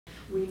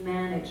we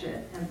manage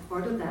it. And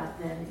part of that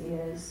then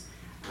is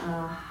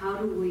how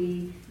do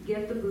we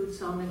get the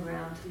boots on the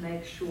ground to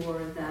make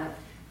sure that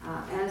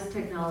as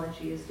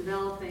technology is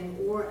developing,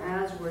 or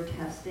as we're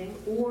testing,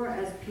 or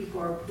as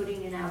people are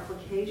putting in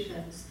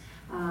applications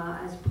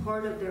as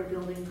part of their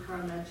building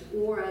permits,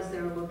 or as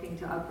they're looking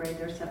to upgrade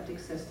their septic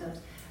systems,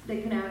 they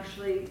can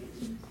actually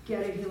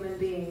get a human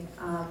being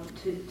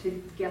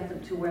to get them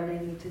to where they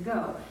need to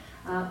go.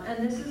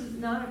 And this is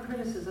not a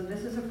criticism,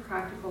 this is a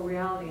practical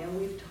reality. And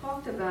we've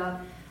talked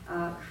about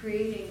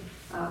creating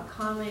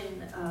common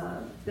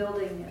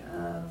building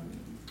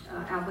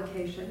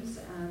applications,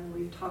 and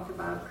we've talked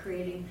about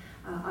creating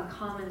a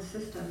common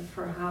system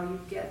for how you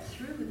get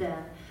through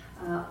then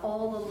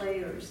all the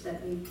layers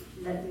that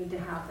need to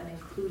happen,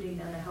 including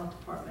then the health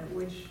department,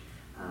 which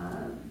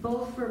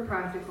both for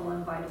practical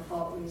and by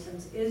default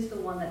reasons is the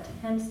one that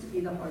tends to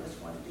be the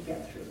hardest one to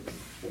get through.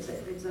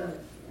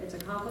 It's a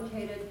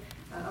complicated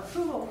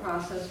approval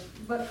process,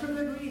 but for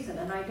good reason,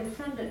 and I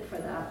defend it for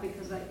that,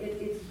 because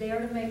it's there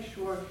to make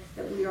sure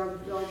that we are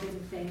building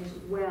things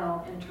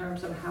well in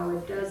terms of how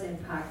it does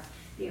impact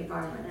the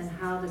environment and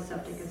how the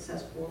septic and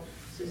cesspool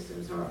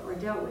systems are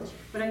dealt with.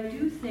 But I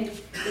do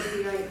think that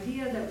the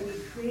idea that we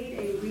create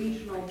a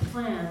regional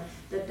plan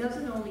that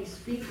doesn't only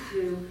speak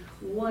to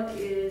what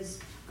is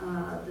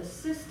the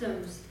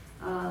systems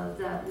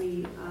that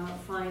we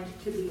find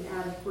to be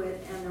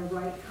adequate and the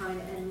right kind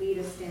and meet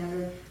a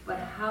standard, but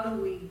how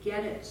do we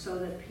get it so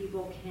that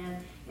people can,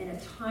 in a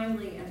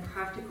timely and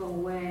practical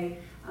way,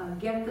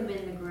 get them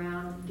in the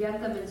ground, get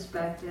them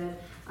inspected,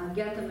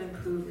 get them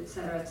improved, et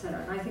cetera, et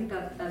cetera. And I think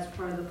that's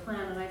part of the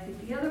plan. And I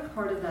think the other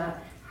part of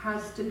that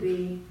has to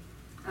be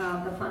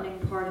the funding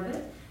part of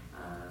it.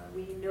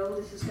 We know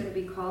this is going to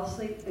be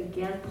costly.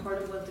 Again, part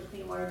of what the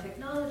Clean Water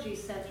Technology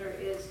Center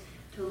is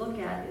to look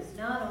at is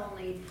not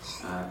only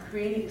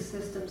creating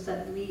systems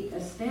that meet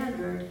a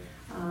standard,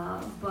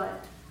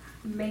 but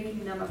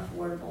making them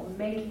affordable,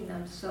 making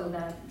them so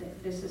that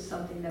this is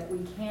something that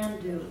we can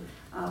do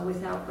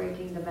without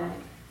breaking the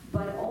bank,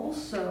 but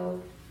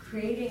also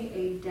creating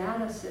a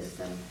data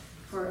system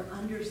for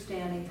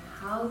understanding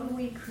how do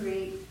we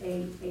create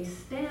a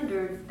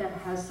standard that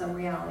has some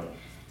reality.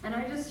 And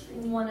I just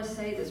want to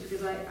say this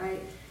because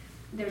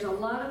there's a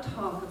lot of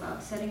talk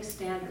about setting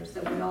standards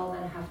that we all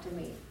then have to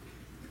meet.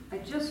 I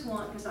just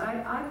want, because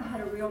I've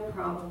had a real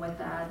problem with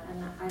that,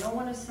 and I don't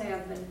want to say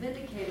I've been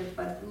vindicated,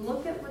 but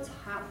look at what's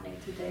happening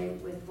today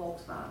with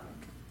Volkswagen.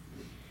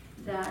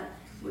 That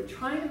we're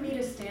trying to meet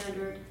a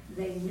standard,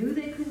 they knew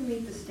they couldn't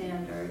meet the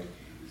standard,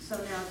 so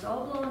now it's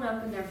all blown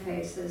up in their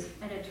faces,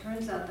 and it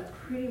turns out that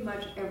pretty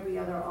much every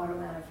other auto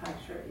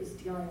manufacturer is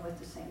dealing with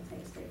the same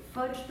things. They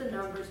fudged the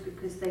numbers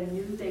because they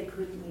knew they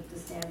couldn't meet the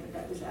standard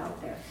that was out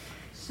there.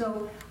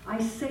 So I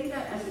say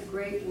that as a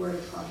great word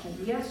of caution.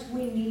 Yes,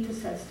 we need to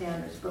set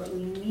standards, but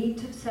we need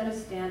to set a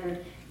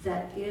standard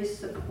that is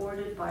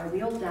supported by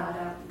real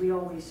data,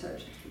 real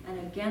research. And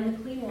again, the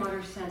Clean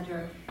Water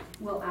Center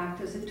will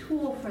act as a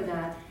tool for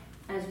that,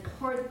 as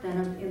part then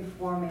of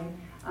informing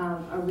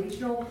a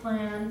regional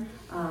plan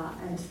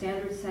and a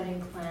standard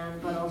setting plan,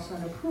 but also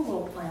an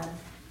approval plan.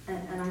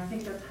 And I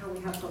think that's how we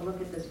have to look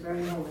at this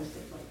very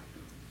holistically.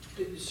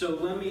 So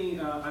let me,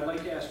 I'd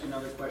like to ask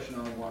another question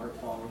on the water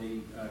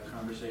quality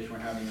conversation we're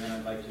having, and then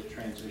I'd like to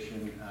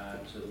transition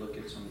to look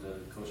at some of the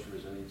coastal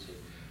resiliency.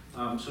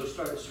 So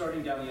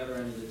starting down the other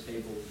end of the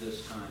table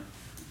this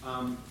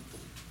time.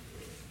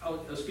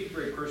 I'll speak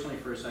very personally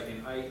for a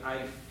second.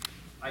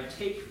 I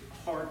take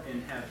heart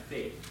and have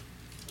faith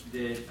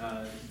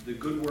that the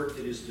good work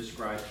that is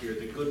described here,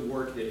 the good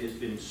work that has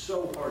been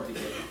so hard to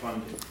get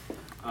funded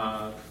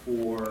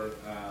for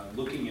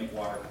looking at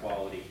water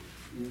quality,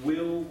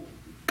 will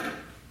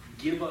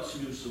give us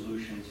new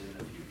solutions in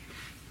the future.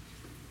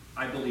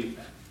 I believe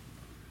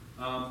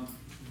that.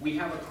 We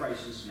have a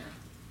crisis now.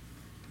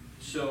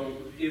 So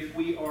if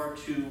we are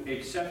to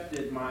accept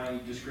that my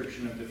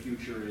description of the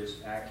future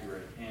is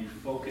accurate and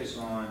focus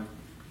on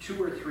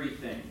 2 or 3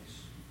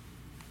 things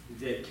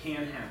that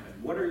can happen,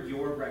 what are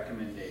your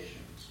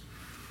recommendations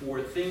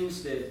for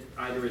things that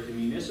either at the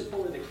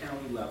municipal or the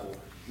county level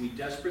we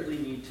desperately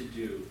need to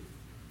do?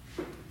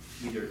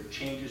 Either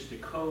changes to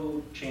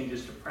code,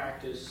 changes to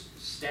practice,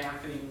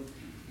 staffing.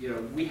 You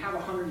know, we have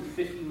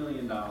 $150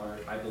 million,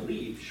 I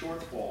believe,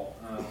 shortfall,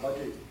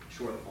 budget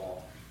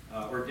shortfall,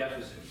 or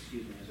deficit,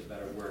 excuse me, is a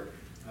better word.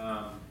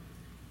 I'm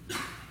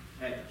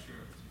not sure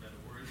if it's a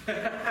better word.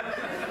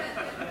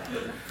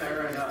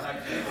 Fair enough.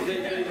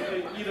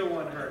 Either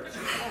one hurts.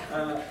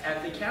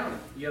 At the county,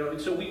 you know,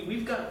 so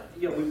we've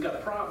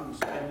got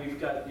problems, and we've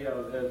got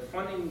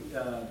funding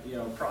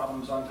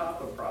problems on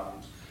top of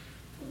problems.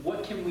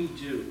 What can we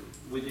do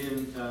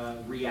within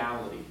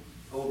reality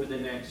over the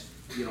next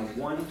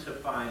 1 to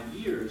 5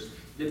 years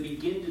that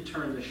begin to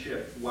turn the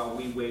ship while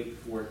we wait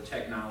for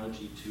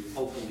technology to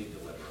hopefully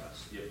deliver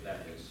us, if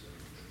that is?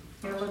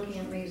 You're looking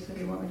at me, so do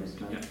you want me to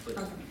start? Yeah, please.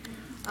 Okay.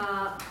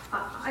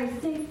 I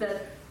think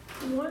that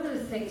one of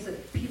the things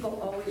that people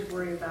always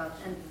worry about,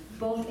 and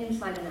both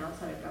inside and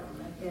outside of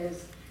government,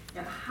 is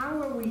how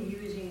are we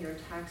using your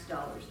tax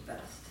dollars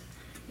best?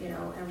 you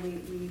know, and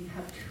we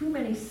have too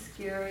many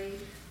scary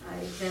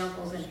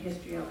examples in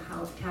history of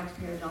how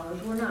taxpayer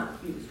dollars were not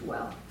used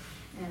well.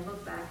 And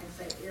look back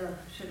and say, ugh,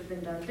 should have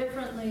been done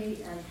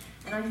differently.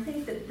 And I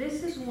think that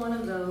this is one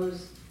of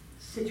those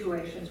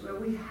situations where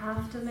we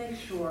have to make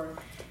sure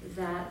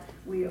that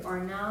we are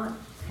not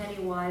penny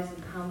wise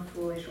and pound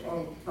foolish,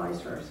 or vice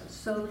versa.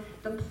 So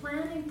the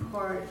planning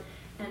part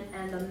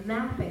and the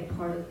mapping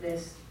part of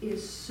this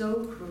is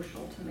so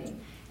crucial to me.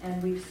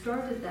 And we've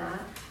started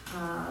that.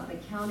 The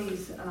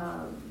county's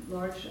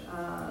large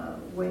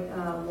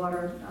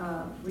water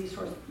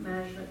resource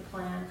management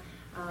plan,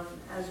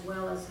 as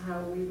well as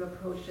how we've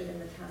approached it in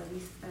the town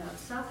of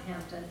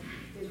Southampton,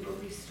 is where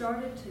we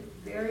started to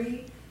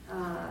very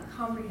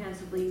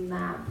comprehensively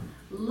map,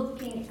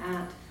 looking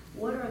at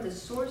what are the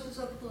sources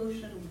of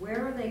pollution,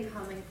 where are they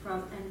coming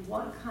from, and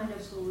what kind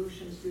of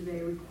solutions do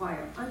they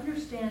require.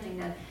 Understanding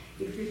that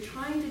if you're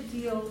trying to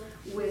deal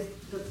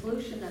with the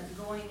pollution that's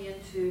going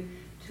into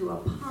a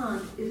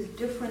pond is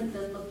different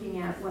than looking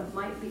at what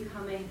might be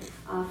coming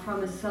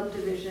from a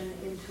subdivision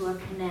into a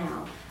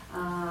canal,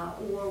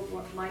 or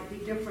what might be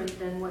different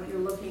than what you're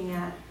looking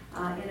at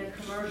in a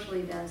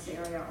commercially dense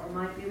area, or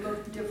might be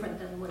different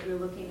than what you're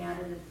looking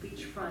at in the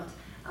beachfront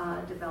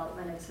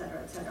development, et cetera,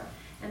 et cetera.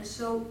 And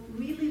so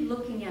really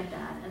looking at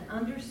that and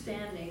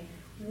understanding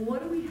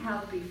what do we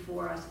have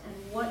before us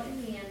and what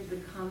in the end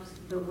becomes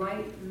the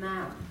right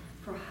map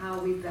for how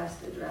we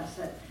best address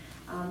it,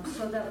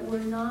 so that we're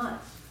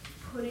not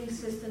putting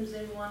systems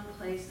in one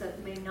place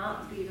that may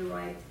not be the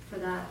right for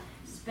that,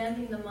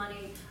 spending the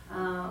money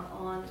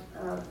on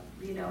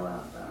you know,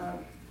 a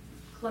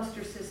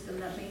cluster system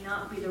that may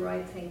not be the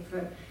right thing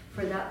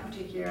for that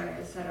particular area,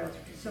 et cetera,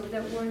 so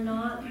that we're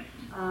not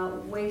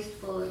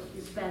wasteful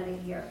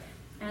spending here.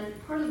 And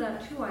part of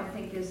that too, I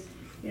think, is,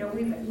 you know,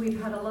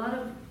 we've had a lot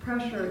of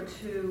pressure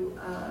to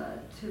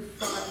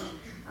fund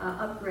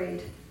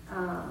upgrade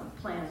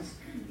plans.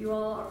 You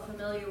all are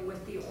familiar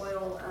with the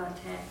oil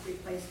tank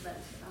replacement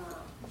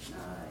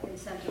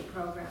incentive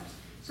programs.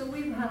 So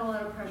we've had a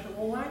lot of pressure.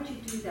 Well, why don't you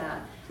do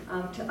that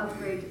to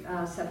upgrade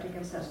septic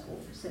and cesspool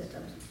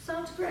systems?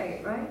 Sounds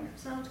great, right?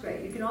 Sounds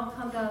great. You can all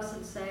come to us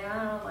and say,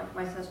 I don't like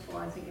my cesspool,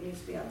 I think it needs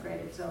to be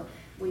upgraded, so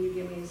will you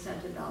give me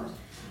incentive dollars?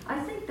 I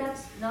think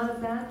that's not a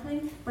bad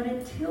thing, but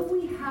until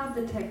we have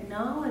the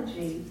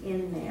technology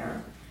in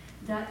there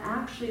that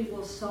actually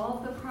will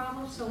solve the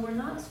problem, so we're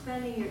not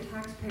spending your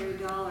taxpayer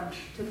dollar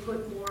to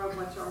put more of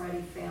what's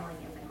already failing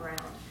in the ground.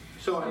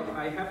 So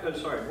I have to,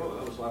 sorry, whoa,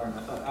 that was louder than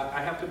I thought.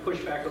 I have to push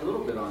back a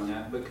little bit on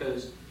that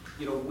because,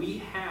 you know, we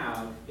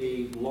have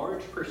a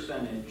large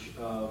percentage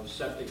of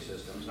septic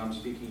systems. I'm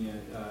speaking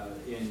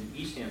in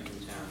East Hampton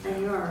Town.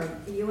 And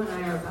you and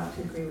I are about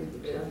to agree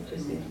with each other,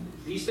 just saying.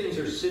 These things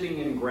are sitting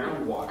in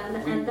groundwater.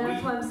 And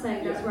that's what I'm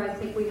saying. That's where I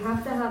think we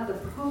have to have the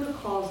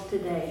protocols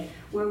today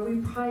where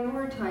we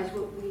prioritize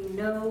what we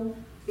know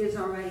is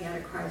already at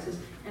a crisis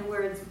and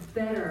where it's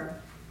better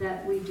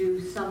that we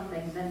do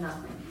something than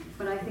nothing.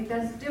 But I think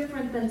that's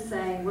different than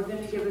saying we're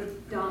going to give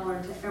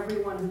 $1 to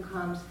everyone who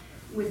comes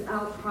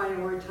without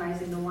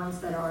prioritizing the ones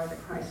that are at a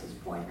crisis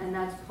point. And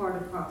that's part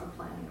of proper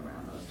planning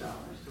around those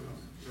dollars.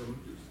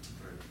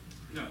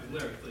 No,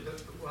 Larry, please.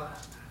 Well,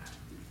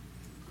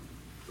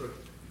 look,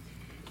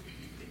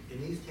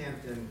 in East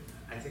Hampton,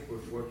 I think we're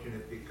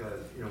fortunate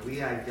because, you know,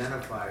 we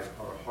identified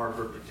our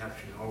harbor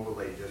protection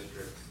overlay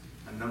districts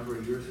a number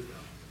of years ago.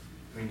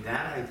 I mean,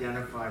 that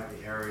identified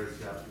the areas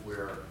that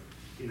where,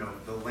 you know,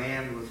 the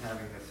land was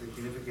having a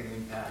significant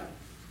impact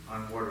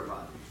on water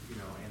bodies, you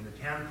know, and the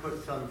town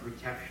put some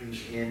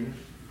protections in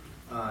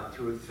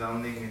to its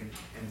zoning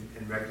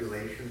and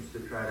regulations to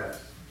try to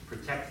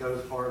protect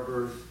those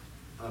harbors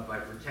by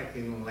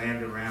protecting the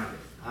land around it.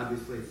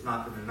 Obviously, it's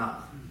not been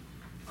enough.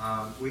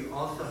 We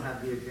also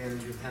have the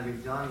advantage of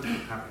having done a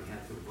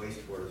comprehensive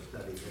wastewater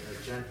study that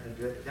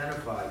has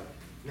identified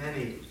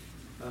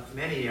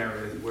many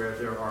areas where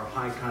there are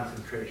high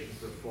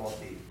concentrations of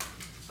faulty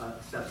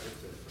septic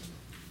systems.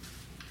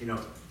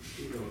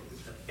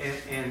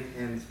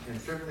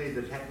 And certainly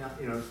the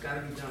technology, it's got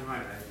to be done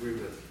right. I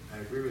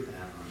agree with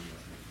that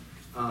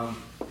on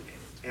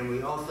this. And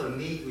we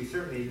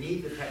certainly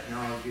need the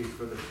technologies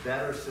for the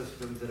better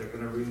systems that are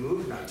going to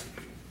remove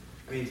nitrogen.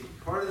 I mean,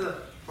 part of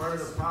the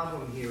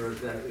problem here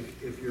is that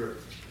if you're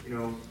in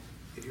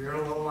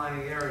a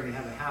low-lying area and you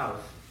have a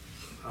house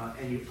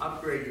and you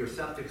upgrade your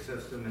septic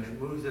system and it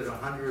moves it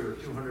 100 or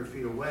 200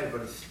 feet away,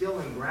 but it's still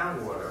in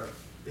groundwater,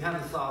 you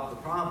haven't solved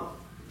the problem.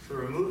 So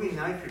removing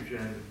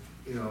nitrogen,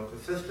 the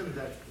systems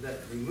that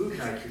remove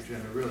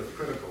nitrogen are really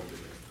critical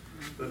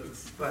to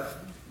this.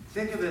 But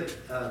think of it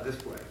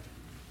this way.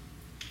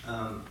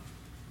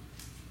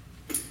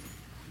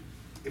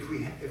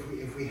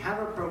 If we have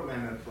a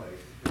program in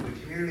place, and the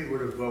community were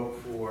to vote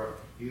for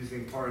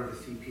using part of the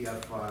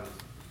CPF funds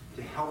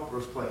to help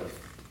replace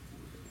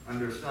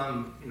under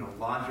some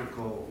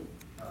logical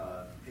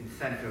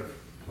incentive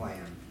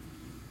plan,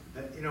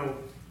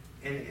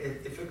 and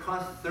if it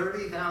costs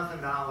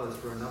 $30,000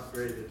 for an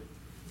upgraded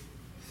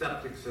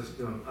septic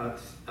system,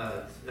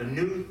 a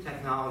new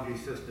technology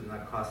system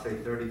that costs, say,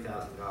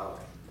 $30,000,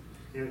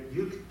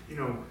 You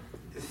know,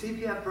 the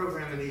CPF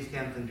program in East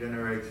Hampton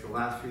generates, the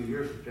last few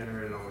years, has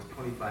generated almost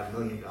 $25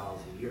 million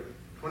a year.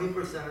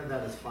 20% of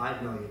that is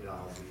 $5 million a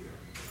year.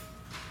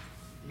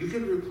 You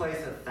could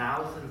replace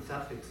 1,000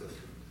 septic systems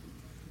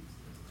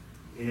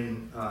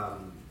in,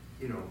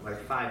 you know,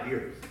 like 5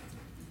 years.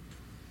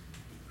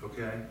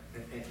 Okay?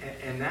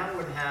 And that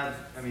would have,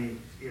 I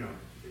mean, you know,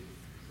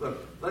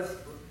 look, let's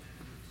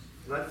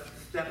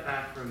step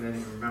back for a minute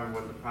and remember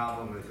what the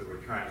problem is that we're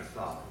trying to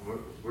solve.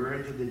 We're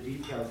into the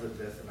details of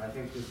this, and I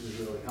think this is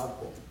really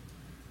helpful.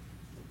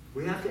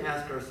 We have to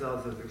ask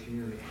ourselves as a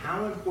community,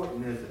 how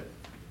important is it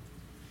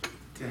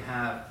to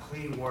have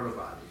clean water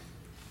bodies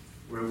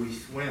where we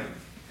swim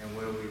and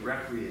where we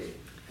recreate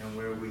and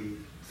where we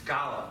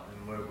scallop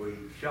and where we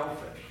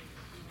shellfish?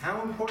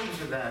 How important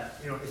is that?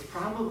 You know, it's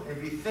probably,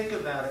 if you think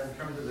about it in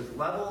terms of its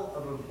level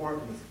of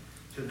importance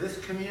to this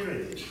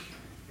community,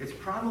 it's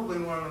probably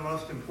one of the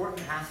most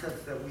important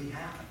assets that we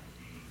have.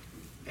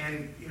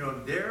 And, you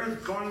know, there is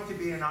going to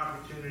be an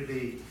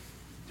opportunity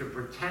to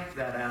protect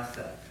that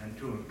asset and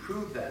to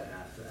improve that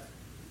asset.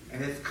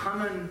 And it's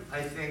coming,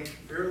 I think,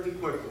 fairly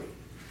quickly,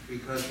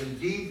 because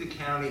indeed the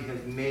county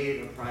has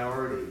made a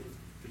priority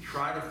to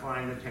try to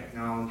find the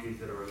technologies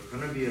that are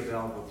going to be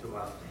available to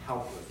us to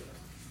help with this.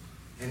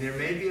 And there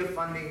may be a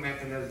funding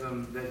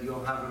mechanism that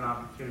you'll have an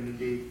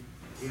opportunity,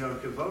 you know,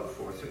 to vote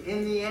for. So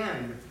in the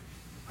end,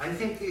 I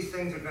think these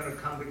things are going to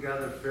come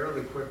together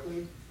fairly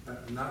quickly.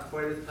 I'm not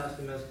quite as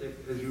pessimistic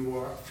as you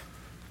are.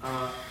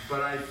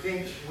 But I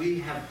think we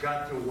have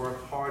got to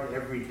work hard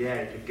every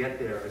day to get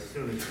there as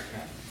soon as we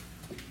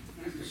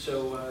can.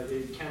 So,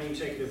 County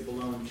Executive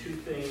Balone, 2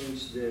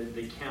 things that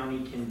the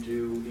county can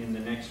do in the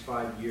next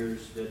 5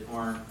 years that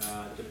aren't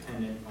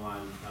dependent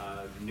on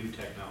new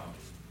technology.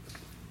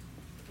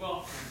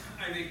 Well,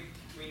 I think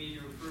we need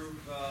to improve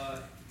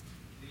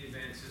the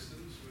advanced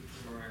systems, which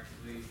we're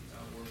actively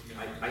working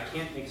on. I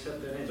can't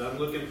accept that answer. I'm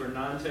looking for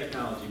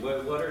non-technology.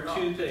 What are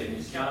 2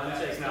 things?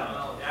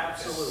 Non-technology.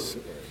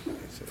 Absolutely.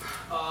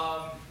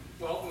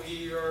 Well,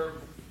 we are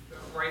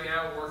right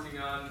now working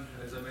on,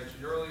 as I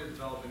mentioned earlier,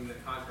 developing the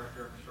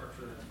contractor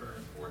infrastructure. That's very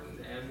important,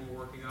 and we're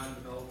working on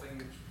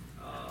developing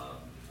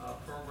a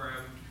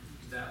program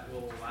that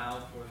will allow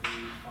for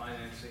the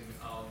financing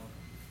of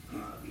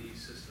these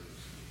systems.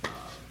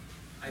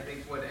 I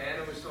think what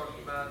Anna was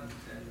talking about,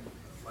 and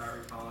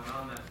Larry following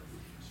on that,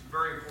 it's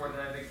very important.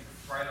 I think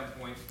right on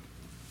point.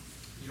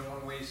 You don't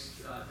want to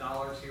waste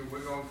dollars here. We're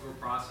going through a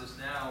process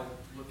now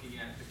looking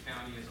at the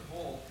county as a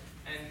whole,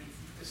 and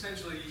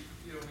essentially,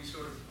 you know, we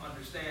sort of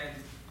understand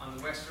on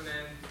the western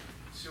end,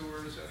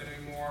 sewers are going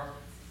to be more.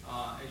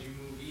 As you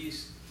move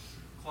east,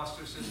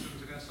 cluster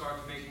systems are going to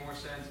start to make more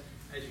sense.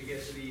 As you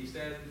get to the east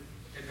end,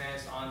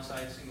 advanced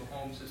on-site single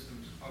home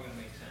systems are going to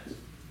make sense.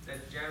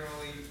 That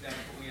generally, that's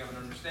what we have an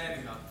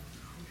understanding of.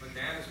 But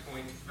to Anna's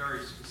point,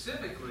 very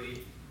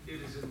specifically,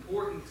 it is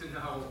important to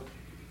know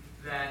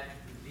that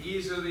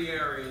these are the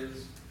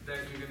areas that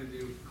you're going to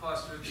do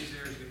cluster at these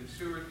areas, you're going to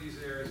sewer at these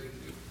areas,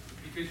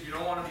 because you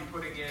don't want to be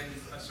putting in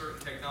a certain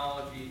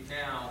technology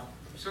now.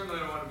 You certainly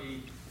don't want to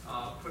be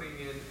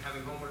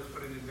having homeowners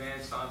put in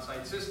advanced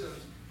on-site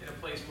systems in a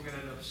place we're going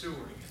to end up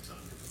sewering it.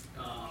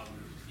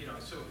 You know,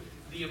 so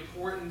the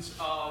importance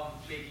of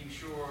making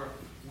sure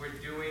we're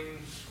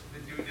doing the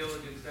due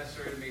diligence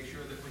necessary to make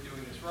sure that we're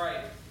doing this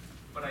right.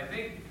 But I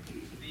think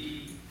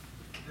the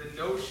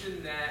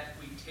notion that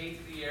we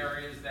take the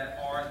areas that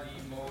are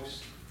the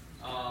most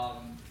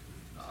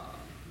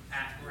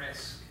at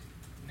risk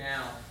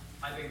now,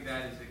 I think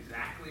that is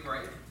exactly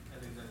right. I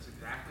think that's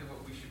exactly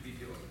what we should be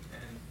doing.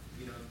 And,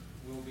 you know,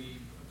 we'll be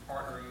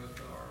partnering with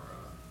our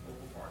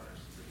local partners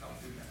to help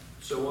do that.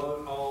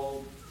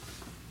 So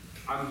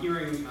I'm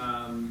hearing,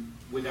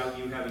 without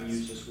you having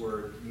used this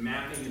word,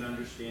 mapping and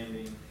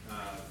understanding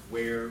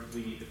where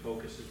we need to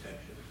focus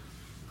attention.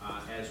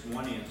 As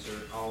one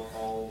answer,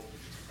 I'll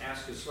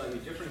ask a slightly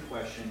different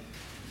question.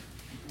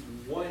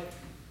 What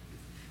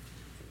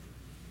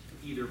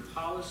either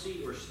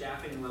policy or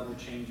staffing level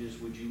changes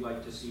would you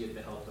like to see at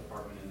the health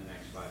department in the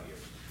next 5 years?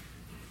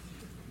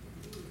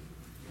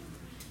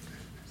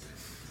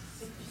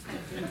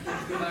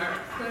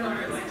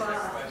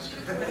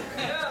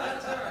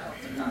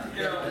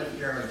 That's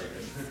Jeremy.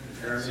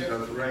 Jeremy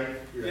goes right.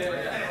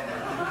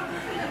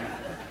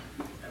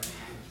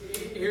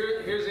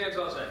 Here's the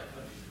answer I'll say.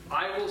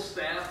 I will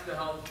staff the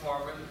health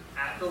department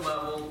at the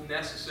level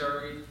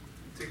necessary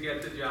to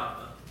get the job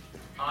done.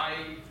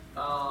 I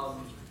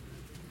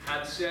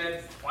had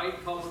said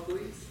quite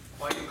publicly,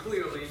 quite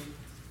clearly,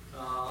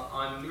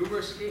 on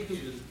numerous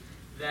occasions,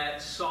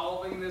 that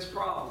solving this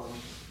problem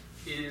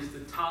is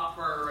the top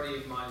priority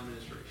of my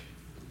administration.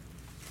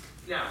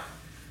 Now,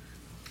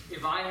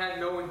 if I had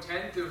no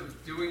intent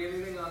of doing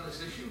anything on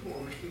this issue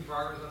or making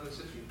progress on this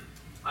issue,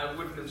 I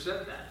wouldn't have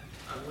said that.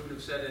 I wouldn't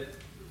have said it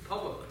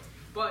publicly.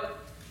 But,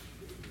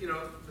 you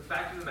know, the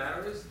fact of the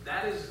matter is,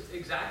 that is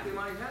exactly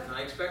my intent.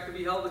 I expect to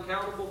be held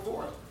accountable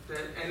for it.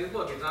 And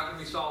look, it's not going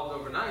to be solved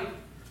overnight,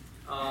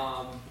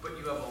 but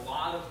you have a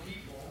lot of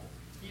people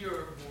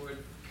here who are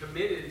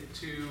committed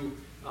to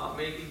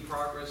making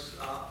progress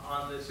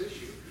on this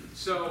issue.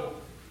 So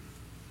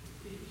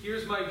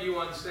here's my view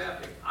on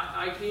staffing.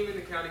 I came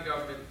into county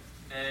government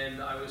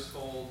and I was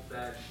told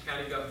that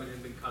county government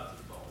had been cut to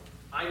the bone.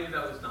 I knew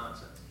that was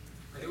nonsense.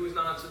 I knew it was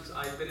nonsense.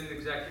 I've been an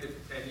executive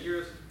for 10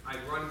 years.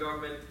 I've run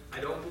government. I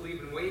don't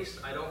believe in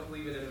waste. I don't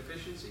believe in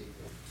inefficiency.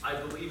 I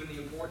believe in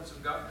the importance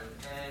of government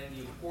and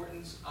the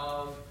importance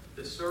of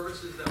the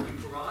services that we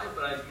provide,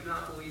 but I do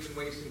not believe in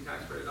wasting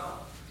taxpayer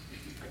dollars.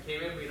 I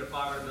came in, we had a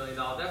 $500 million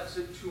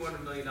deficit,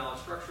 $200 million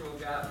structural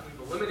gap. We've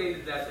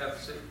eliminated that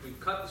deficit. We've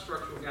cut the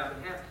structural gap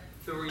in half.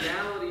 The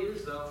reality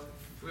is, though,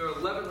 we are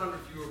 1,100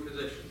 fewer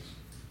positions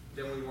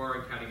than we were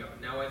in county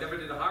government. Now, I never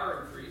did a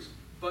hiring freeze,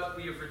 but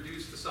we have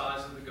reduced the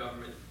size of the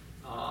government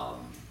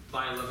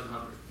by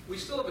 1,100. We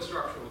still have a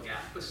structural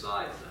gap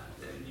besides that,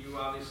 and you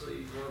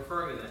obviously were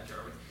referring to that,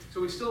 Jeremy.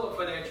 So we still have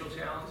financial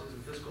challenges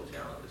and fiscal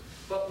challenges,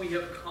 but we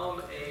have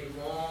come a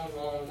long,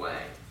 long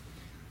way.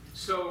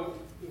 So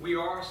we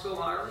are still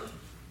hiring.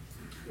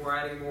 We're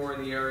adding more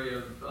in the area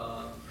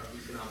of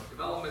economic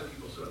development.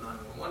 People saw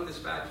 911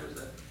 dispatchers.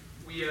 That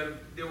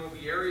there will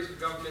be areas of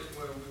government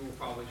where we will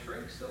probably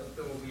shrink still.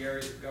 There will be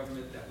areas of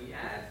government that we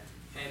add,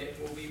 and it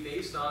will be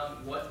based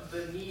on what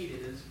the need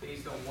is,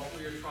 based on what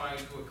we are trying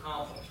to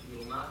accomplish. We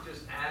will not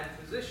just add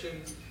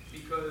positions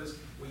because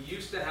we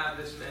used to have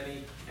this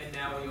many and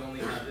now we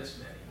only have this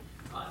many.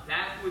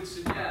 That would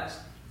suggest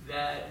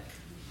that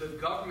the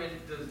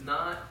government does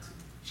not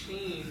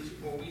change,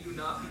 or we do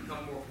not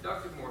become more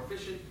productive, more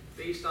efficient,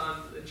 based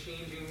on the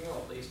changing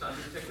world, based on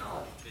new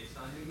technology, based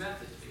on new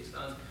methods, based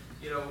on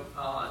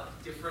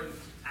different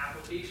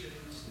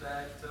applications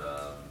that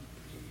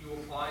you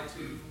apply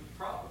to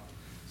problems.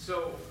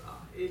 So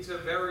it's a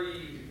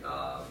very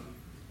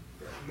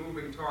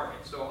moving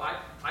target. So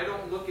I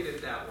don't look at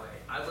it that way.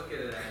 I look at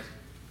it as,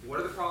 what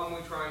are the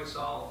problems we're trying to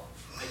solve?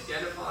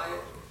 Identify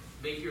it,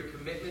 make your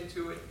commitment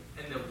to it,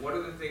 and then what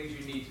are the things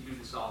you need to do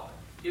to solve it?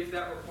 If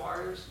that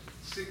requires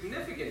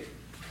significant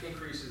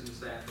increases in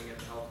staffing at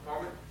the health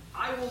department,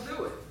 I will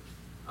do it.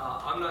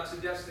 I'm not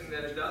suggesting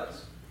that it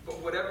does,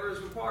 but whatever is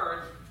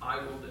required, I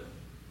will do.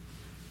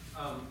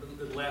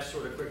 The last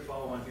sort of quick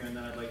follow-on here, and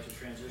then I'd like to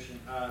transition.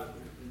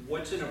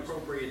 What's an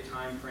appropriate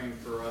time frame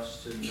for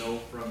us to know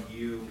from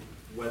you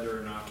whether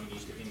or not we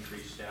need to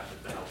increase staff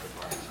at the health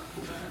department?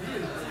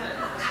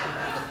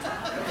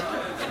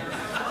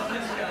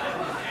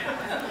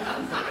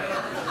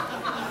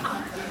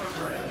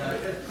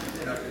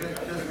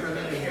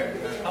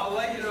 I'll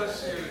let you know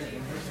soon.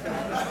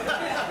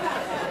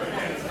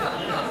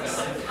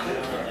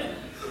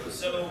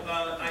 So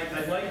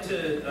I'd like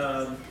to,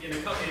 in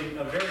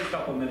a very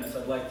couple minutes,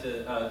 I'd like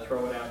to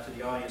throw it out to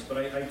the audience, but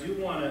I do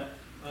want to,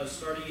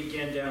 starting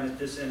again down at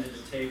this end of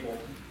the table,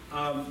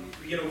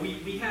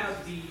 we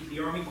have the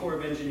Army Corps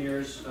of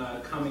Engineers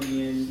coming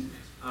in,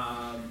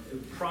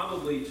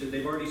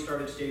 they've already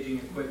started staging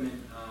equipment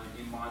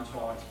in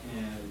Montauk,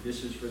 and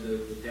this is for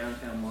the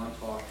downtown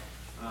Montauk,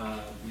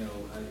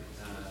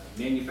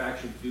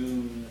 manufactured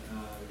dune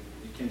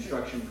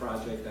construction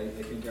project I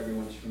think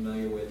everyone's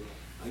familiar with.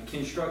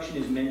 Construction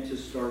is meant to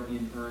start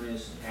in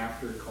earnest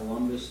after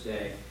Columbus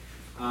Day.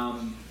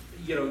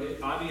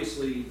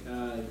 Obviously,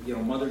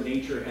 Mother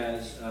Nature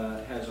has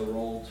a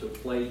role to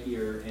play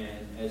here,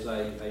 and as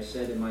I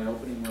said in my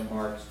opening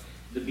remarks,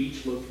 the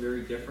beach looked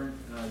very different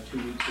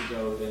 2 weeks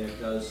ago than it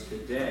does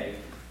today.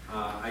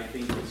 I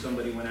think if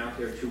somebody went out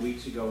there 2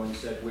 weeks ago and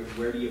said,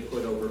 where do you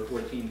put over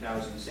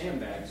 14,000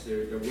 sandbags,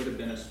 there would have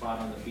been a spot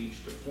on the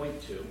beach to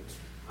point to.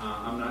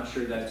 I'm not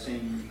sure that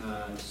same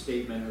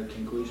statement or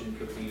conclusion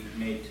could be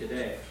made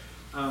today.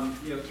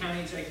 County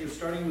Executive,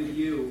 starting with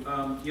you,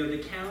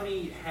 the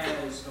county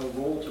has a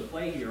role to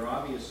play here,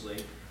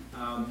 obviously.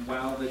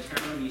 While the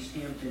town of East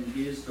Hampton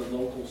is the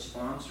local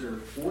sponsor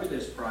for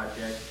this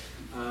project,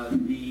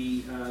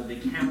 the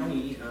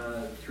county,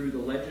 through the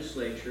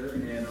legislature,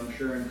 and I'm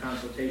sure in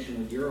consultation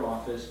with your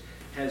office,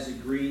 has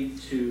agreed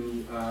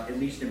to, at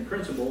least in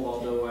principle,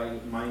 although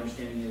my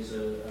understanding is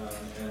an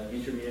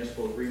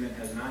intermunicipal agreement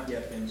has not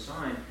yet been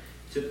signed,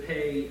 to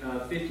pay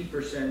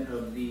 50%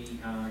 of the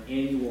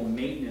annual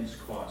maintenance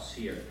costs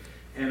here.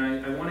 And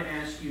I want to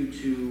ask you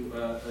to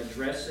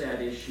address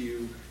that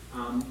issue.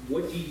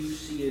 What do you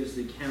see as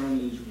the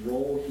county's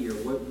role here?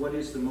 What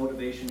is the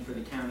motivation for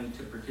the county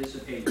to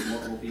participate, and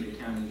what will be the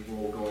county's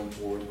role going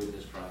forward with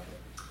this project?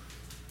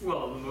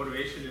 Well, the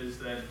motivation is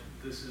that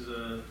this is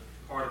a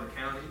part of the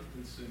county.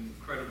 It's an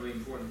incredibly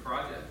important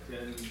project,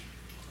 and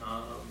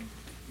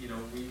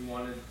we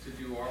wanted to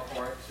do our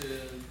part to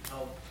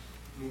help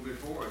move it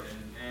forward.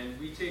 And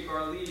we take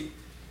our lead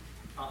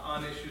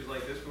on issues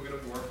like this. We're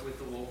going to work with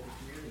the local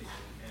community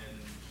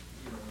and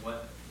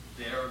what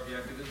their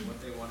objective is, what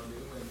they want to do,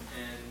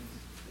 and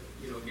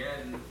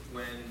again,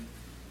 when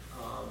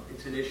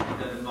it's an issue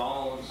that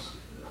involves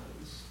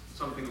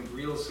something of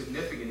real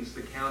significance,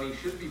 the county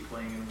should be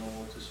playing a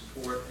role to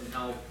support and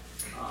help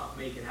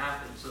make it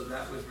happen. So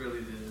that was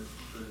really the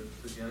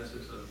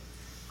genesis of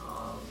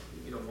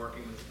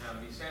working with the town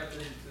of East Hampton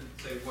to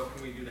say, what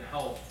can we do to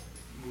help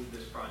move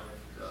this project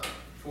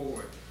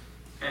forward.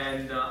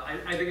 And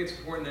I think it's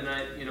important, and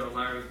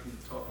Larry can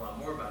talk a lot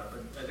more about it,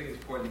 but I think it's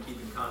important to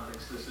keep in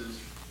context. This is,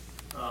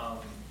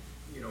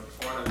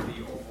 part of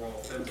the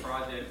overall FIM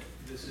project.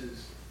 This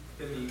is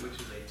FIMI, which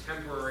is a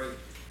temporary.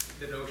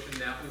 The notion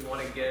that we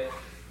want to get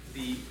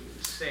the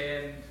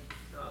sand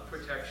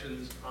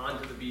protections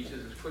onto the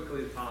beaches as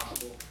quickly as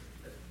possible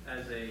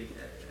as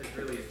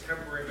really a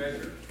temporary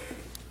measure.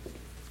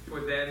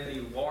 For then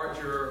the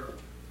larger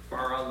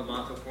far out the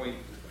Montauk Point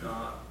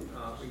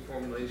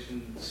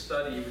reformulation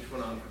study, which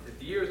went on for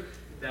 50 years,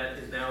 that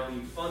is now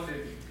being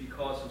funded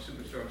because of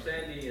Superstorm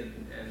Sandy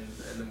and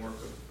the work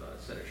of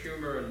Senator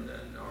Schumer and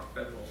our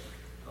federal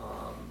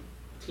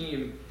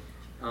team.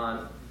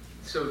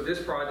 So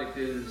this project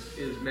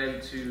is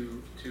meant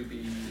to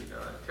be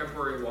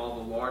temporary while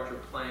the larger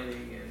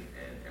planning and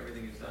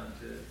everything is done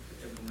to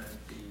implement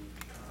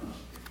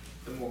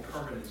the more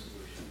permanent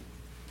solution.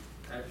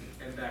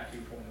 And back to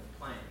your point of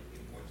planning, the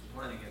importance of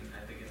planning, and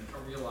I think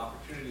a real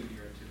opportunity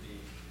here to be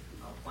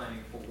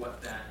planning for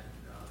what that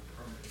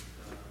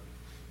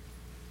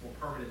more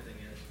permanent thing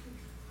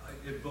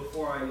is.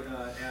 Before I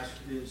ask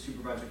the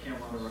Supervisor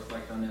Cantwell to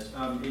reflect on this,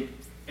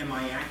 am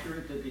I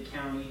accurate that the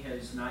county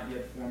has not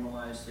yet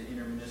formalized the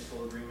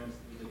intermunicipal agreement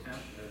with the town?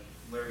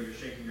 Larry, you're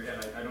shaking your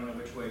head. I don't know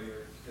which way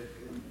you're.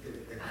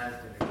 It has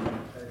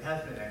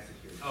been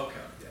executed. Okay.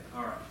 Yeah.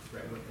 All right.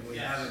 Great. We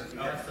have such an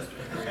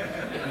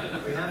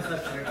agreement. We have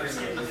such an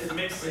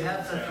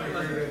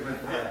agreement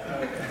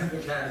with the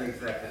county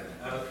executive.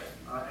 Okay.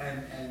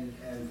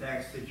 And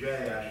thanks to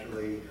Jay,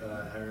 actually,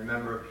 I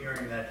remember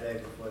appearing that day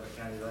before the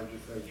county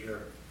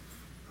legislature,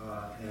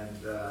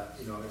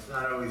 it's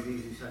not always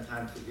easy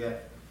sometimes to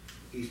get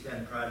East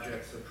End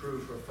projects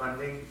approved for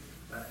funding,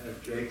 as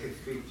Jay could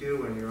speak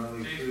to, when you're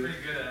only two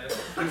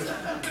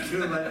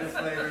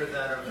legislators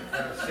out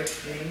of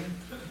 16.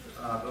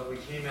 But we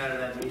came out of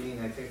that meeting,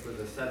 I think, with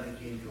a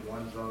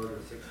 17-1 vote or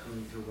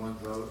 16-1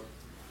 vote.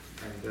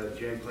 And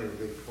Jay played a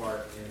big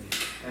part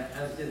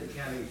as did the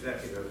county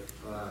executive,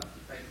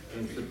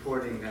 in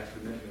supporting that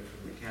commitment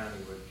from the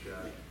county, which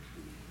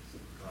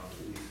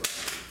we saw.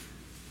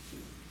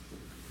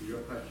 Your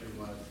question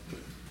was?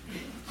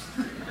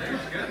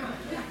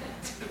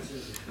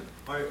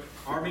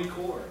 Army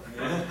Corps.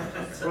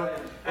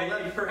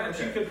 Perhaps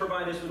you could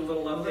provide us with a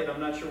little update. I'm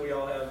not sure we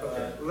all have.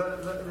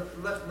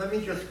 Let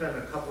me just spend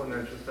a couple of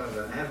minutes just on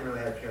that. I haven't really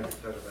had a chance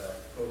to talk about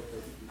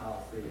coastal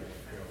policy, and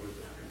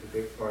it's a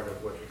big part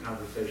of what the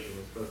conversation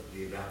was supposed to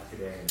be about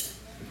today. And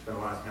we spent a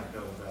lot of time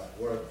talking about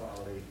water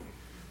quality.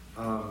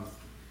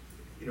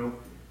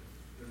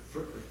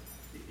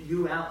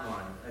 You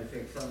outlined, I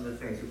think, some of the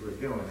things that we're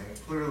doing,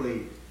 and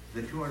clearly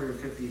the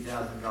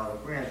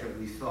 $250,000 grant that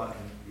we sought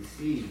and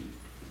received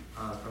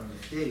from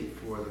the state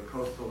for the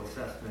coastal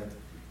assessment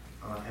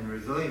and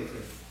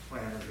resiliency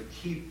plan is a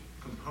key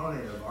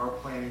component of our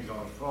planning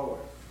going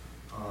forward.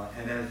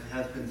 And as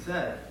has been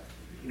said,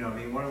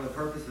 one of the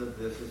purposes of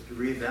this is to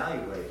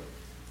reevaluate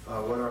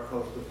what our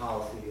coastal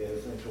policy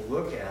is and to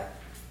look at,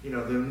 the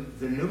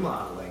new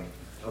modeling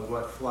of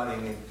what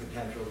flooding and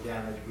potential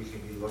damage we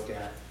can be looking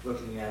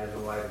at in the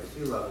light of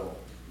sea level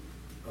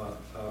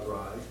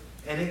rise,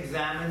 and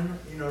examine,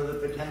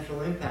 the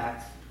potential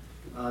impacts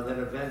that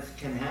events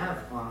can have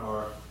on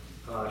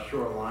our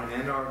shoreline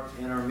and our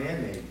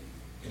man-made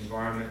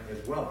environment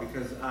as well.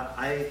 Because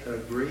I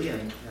agree,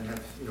 and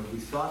have, we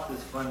sought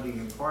this funding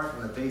in part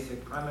on the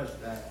basic premise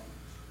that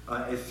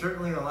it's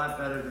certainly a lot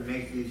better to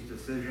make these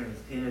decisions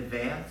in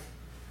advance.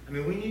 I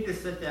mean, we need to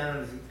sit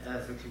down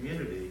as a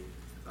community,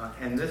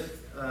 and this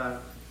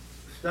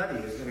study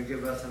is going to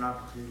give us an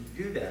opportunity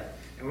to do that.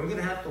 And we're going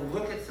to have to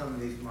look at some of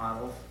these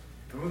models,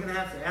 and we're going to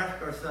have to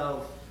ask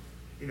ourselves,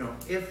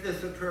 if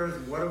this occurs,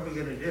 what are we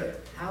going to do?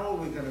 How are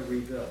we going to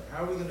rebuild?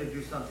 How are we going to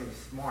do something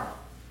smart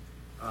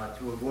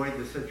to avoid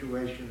the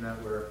situation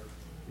that we're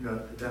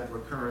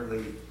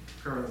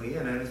currently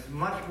in? And it's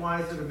much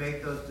wiser to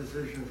make those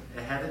decisions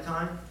ahead of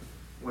time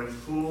when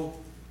cool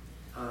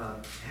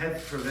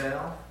heads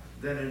prevail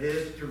than it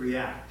is to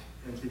react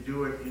and to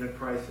do it in a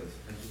crisis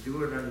and to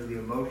do it under the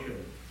emotion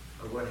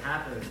of what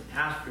happens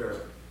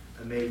after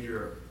a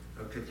major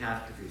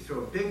catastrophe. So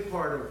a big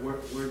part of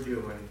what we're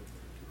doing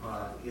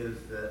is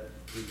the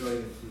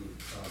resiliency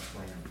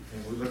plan,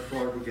 and we look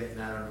forward to getting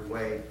that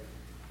underway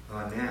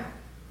now.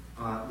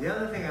 The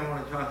other thing I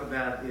want to talk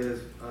about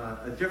is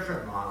a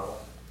different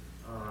model,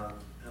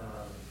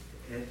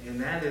 and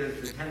that is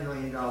the $10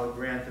 million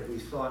grant that we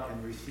sought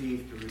and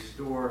received to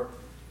restore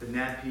the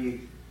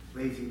Napeague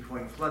Lazy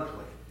Point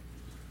floodplain.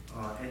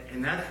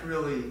 And that's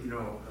really,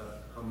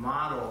 a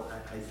model,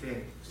 I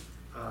think,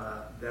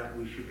 that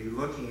we should be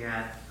looking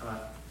at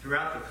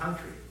throughout the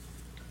country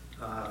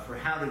for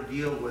how to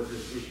deal with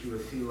this issue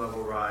of sea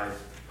level rise,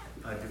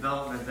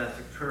 development that's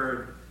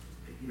occurred,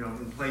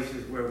 in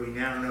places where we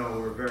now know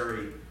we're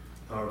very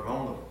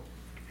vulnerable.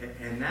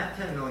 And that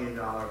 $10 million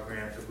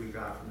grant that we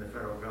got from the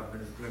federal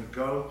government is going to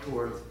go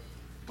towards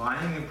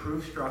buying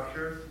improved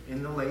structures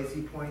in the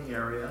Lazy Point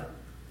area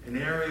an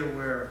area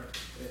where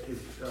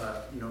it's,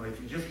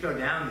 if you just go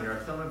down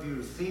there, some of you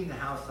have seen the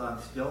house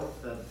on stilts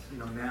that's,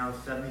 now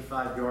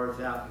 75 yards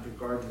out into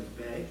Gardens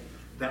Bay.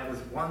 That was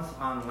once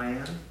on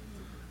land.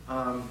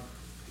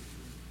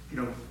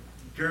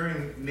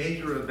 During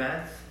major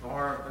events,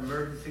 our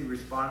emergency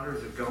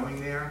responders are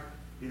going there,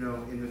 in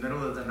the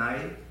middle of the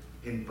night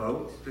in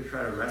boats to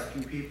try to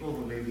rescue people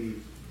who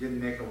maybe didn't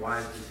make a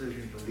wise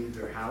decision to leave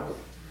their house.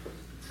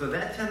 So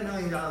that $10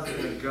 million is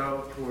going to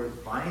go towards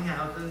buying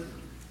houses,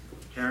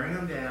 tearing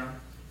them down,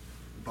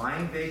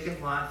 buying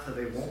vacant lots so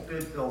they won't be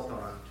built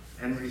on,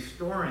 and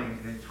restoring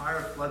an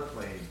entire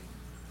floodplain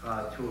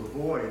to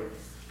avoid,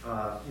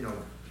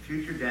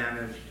 future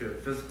damage to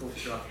physical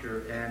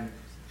structure and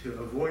to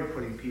avoid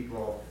putting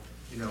people,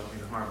 in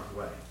harm's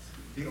way.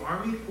 The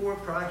Army Corps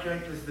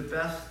project is the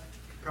best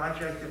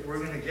project that we're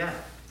going to get,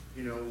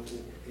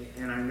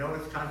 and I know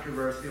it's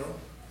controversial.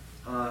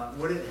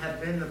 Would it have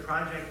been the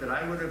project that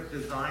I would have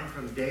designed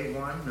from day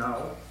one?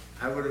 No.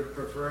 I would have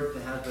preferred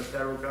to have the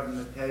federal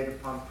government pay to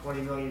pump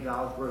 $20 million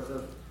worth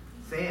of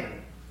sand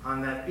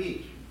on that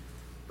beach.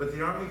 But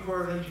the Army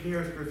Corps of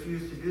Engineers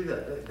refused to do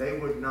that. They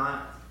would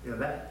not,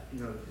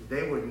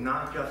 they would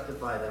not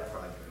justify that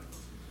project.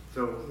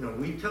 So,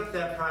 we took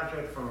that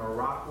project from a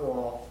rock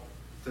wall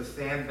to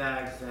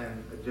sandbags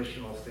and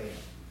additional sand.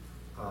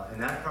 And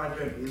that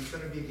project is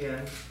going to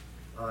begin.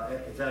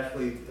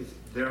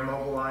 They're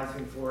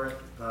mobilizing for it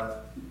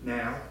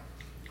now.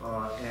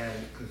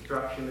 And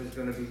construction is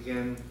going to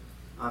begin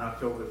on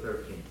October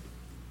 13th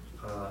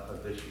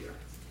of this year.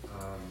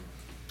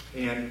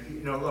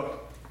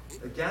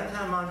 Look,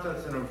 downtown Montauk's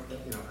it's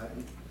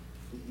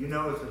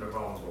in a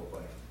vulnerable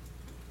place.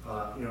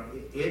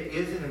 It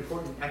is an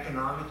important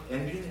economic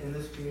engine in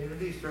this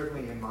community,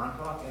 certainly in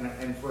Montauk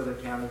and for the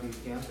town of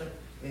East Hampton.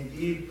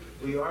 Indeed,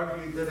 we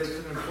argue that it's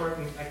an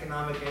important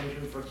economic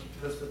engine for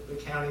the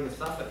county of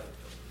Suffolk.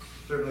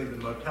 Certainly the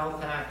motel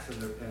tax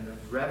and the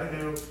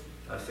revenue,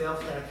 sales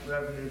tax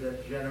revenue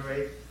that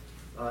generates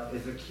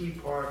is a key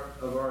part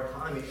of our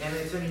economy. And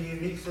it's in a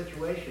unique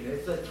situation.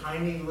 It's a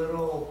tiny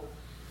little,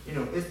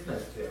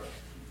 isthmus there,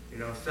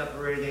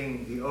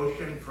 separating the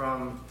ocean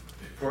from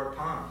Fort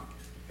Palm.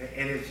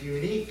 And it's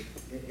unique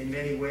in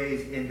many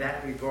ways in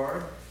that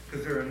regard,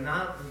 because there are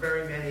not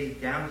very many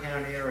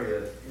downtown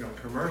areas,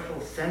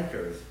 commercial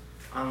centers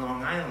on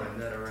Long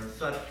Island that are in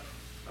such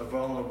a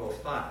vulnerable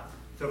spot.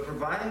 So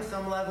providing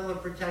some level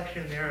of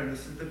protection there, and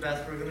this is the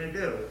best we're going to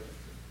do,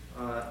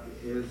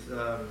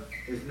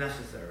 is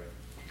necessary.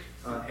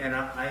 And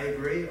I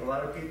agree, a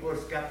lot of people are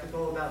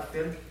skeptical about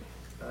FIMP.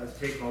 It's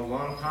taken a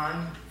long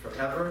time,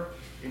 forever,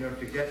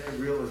 to get to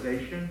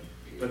realization.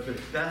 But the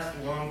best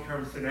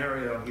long-term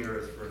scenario here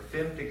is for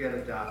FIMP to get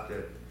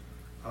adopted,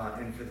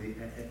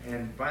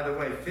 and by the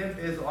way, FIMP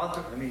is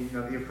also,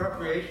 the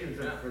appropriations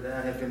for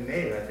that have been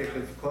made. I think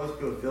it's close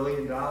to $1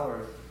 billion,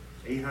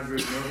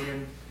 800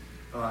 million.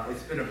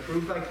 It's been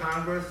approved by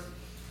Congress.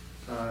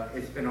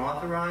 It's been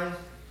authorized.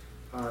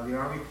 The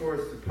Army Corps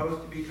is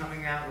supposed to be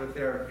coming out with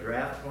their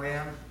draft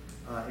plan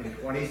in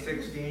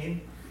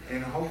 2016,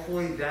 and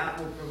hopefully that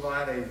will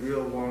provide a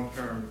real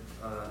long-term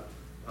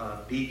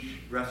beach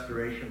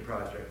restoration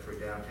project for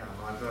downtown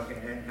Montauk,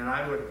 and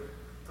I would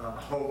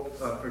hope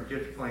for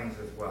ditch plains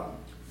as well.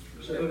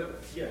 So,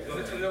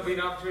 there'll be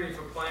an opportunity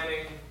for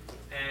planning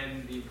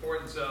and the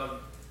importance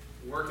of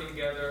working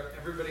together,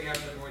 everybody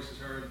having their voices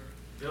heard,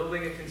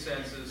 building a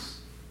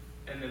consensus,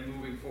 and then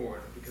moving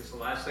forward. Because the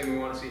last thing we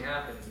want to see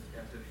happen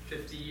after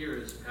 50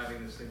 years of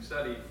having this thing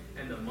studied,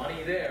 and the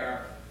money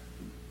there,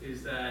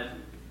 is that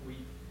we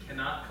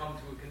cannot come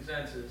to a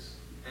consensus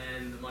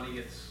and the money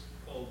gets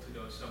pulled to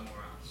go somewhere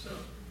else. So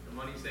the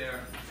money's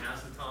there,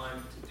 now's the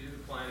time to do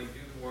the planning,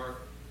 do the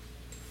work,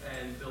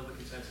 and build the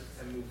consensus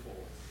and move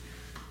forward.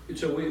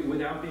 So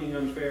without being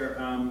unfair,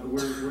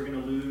 we're going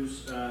to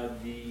lose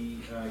the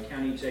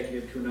county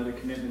executive to another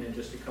commitment in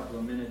just a couple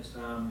of minutes.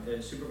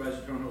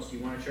 Supervisor Holst, do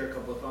you want to share a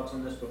couple of thoughts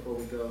on this before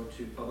we go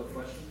to public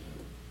questions?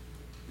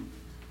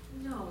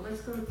 No,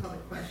 let's go to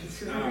public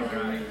questions. All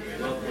right,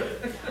 well put.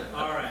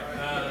 All right,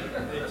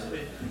 it's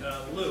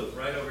Lou,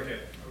 right over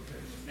here.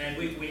 And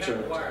we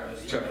have a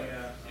wireless. Sure.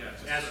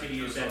 Ask you to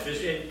use that.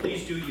 Just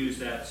please do use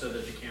that so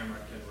that the camera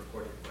can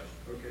record your question.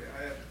 Okay,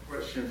 I have a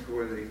question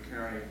for the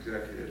county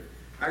executive.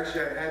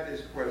 Actually, I had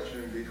this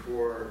question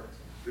before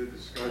the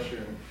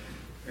discussion,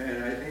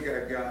 and I think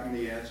I've gotten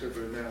the answer,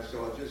 but now,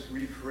 so I'll just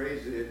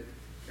rephrase it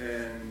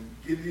and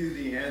give you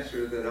the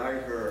answer that I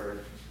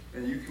heard,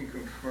 and you can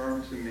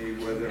confirm to me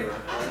whether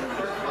I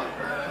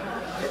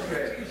understand.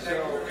 Okay,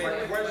 so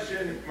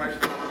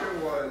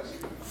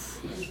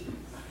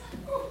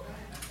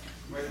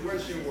my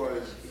question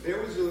was,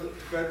 there was a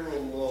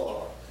federal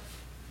law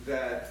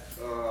that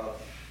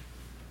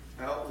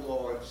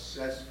outlawed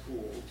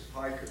cesspools,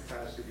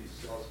 high-capacity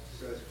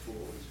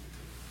cesspools,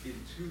 in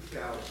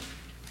 2000,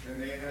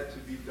 and they had to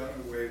be done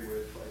away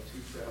with by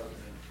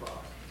 2005.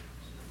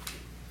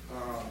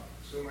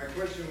 So my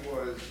question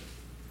was,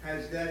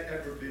 has that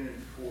ever been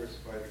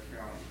enforced by the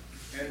county?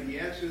 And the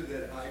answer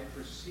that I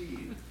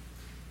perceived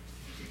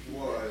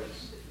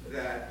was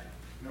that,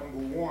 number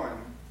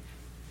one,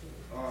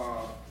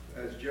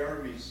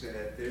 attorney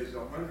said, there's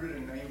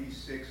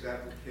 196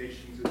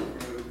 applications in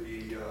front of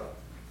the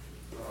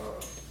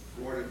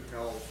Board of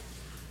Health,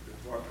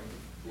 Department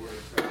of Board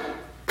of Health,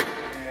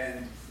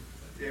 and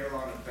they're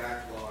on a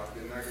backlog.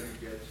 They're not going to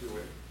get to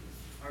it.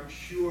 I'm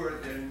sure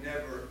they're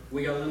never.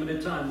 We got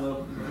limited time,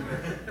 Lou.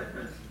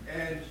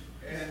 And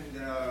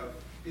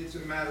it's a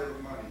matter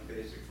of money,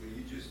 basically.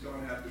 You just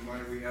don't have the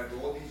money. We have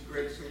all these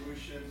great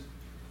solutions,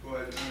 but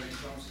when it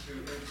comes to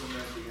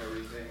implementing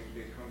everything,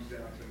 it comes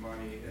down to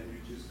money, and you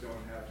just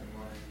don't have the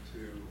money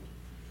to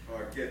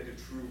get the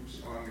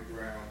troops on the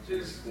ground. It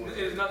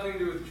has nothing to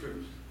do with the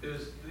troops.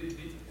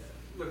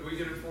 Look, we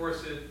can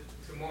enforce it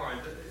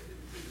tomorrow.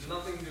 It's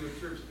nothing to do with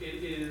troops.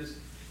 It is,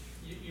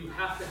 you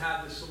have to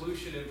have the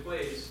solution in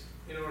place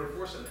in order to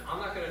enforce something. I'm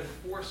not going to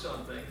enforce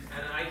something,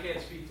 and I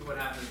can't speak to what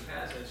happened in the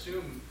past. I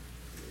assume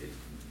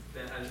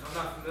that I'm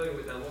not familiar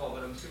with that law,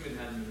 but I'm assuming it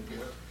hasn't been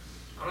enforced.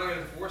 I'm not going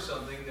to enforce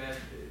something that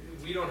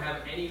we don't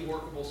have any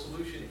workable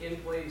solution in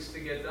place to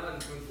get done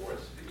to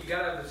enforce. You got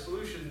to have the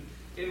solution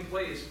in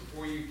place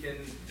before you can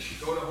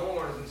go to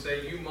homeowners and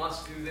say, you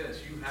must do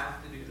this, you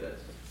have to do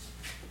this.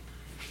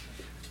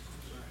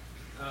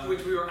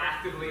 Which we were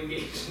actively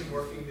engaged in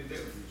working to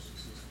do.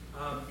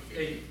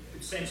 Hey,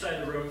 same side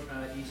of the room,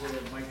 easy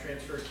mic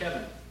transfer.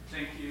 Kevin.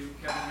 Thank you.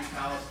 Kevin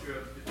McAllister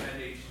of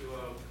Defend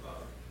H2O.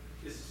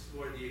 This is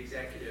for the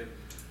executive.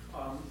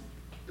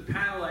 The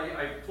panel,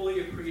 I fully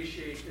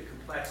appreciate the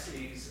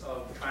complexities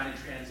of trying to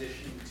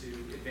transition to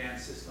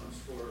advanced systems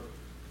for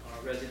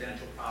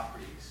residential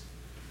properties.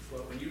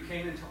 But when you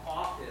came into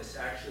office,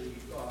 actually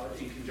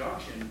in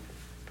conjunction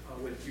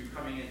with you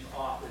coming into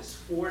office,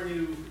 4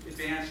 new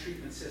advanced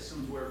treatment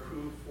systems were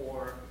approved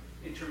for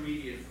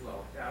intermediate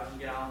flow, 1,000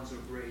 gallons or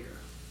greater.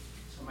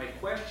 So my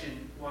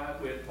question,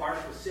 with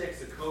Article 6,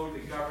 the code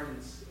that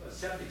governs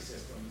septic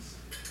systems,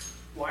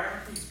 why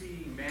aren't these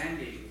being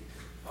mandated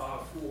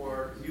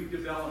for new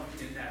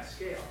development in that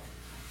scale?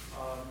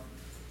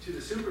 To the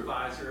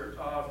supervisor,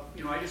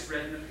 I just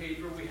read in the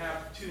paper we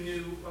have 2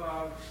 new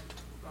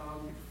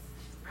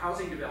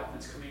housing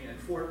developments coming in,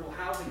 affordable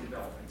housing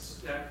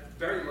developments that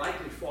very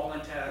likely fall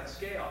into that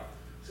scale.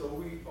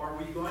 So are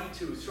we going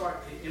to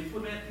start to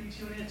implement these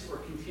units or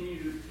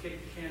continue to kick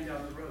the can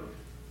down the road?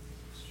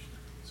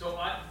 So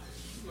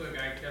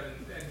Kevin,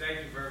 and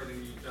thank you for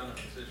everything you've done on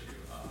this issue,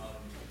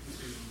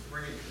 to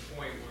bring it to the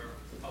point where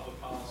public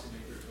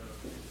policymakers are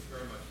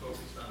very much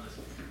focused on this.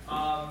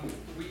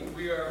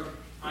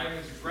 I'm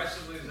as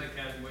aggressively as I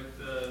can with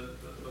the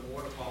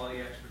water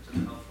quality experts in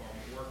the health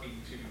department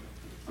working to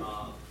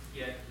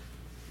get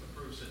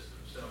approved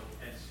systems. So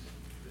it's,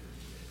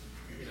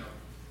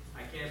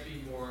 I can't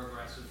be more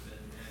aggressive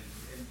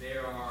and they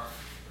are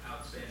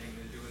outstanding.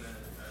 They're doing a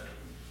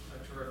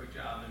terrific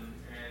job and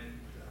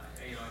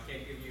I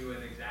can't give you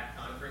an exact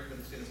time frame, but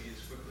it's going to be as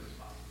quickly as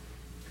possible.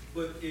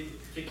 But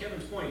to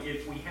Kevin's point,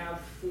 if we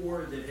have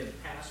 4 that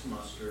have passed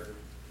muster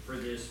for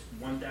this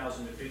 $1,000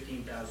 to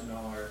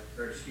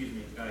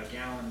 $15,000,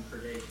 gallon per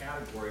day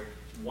category,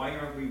 why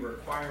aren't we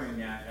requiring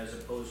that as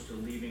opposed to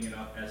leaving it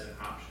up as an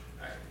option?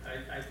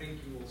 I think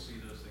you will see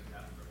those things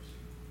happen very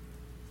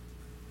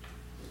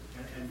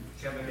soon. And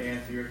Kevin, to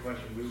answer your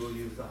question, we will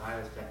use the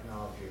highest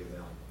technology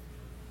available.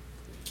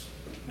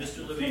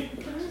 Mr. Levine.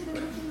 Can I say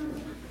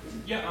something?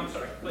 Yeah, I'm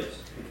sorry, please.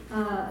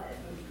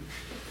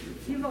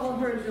 You've all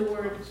heard the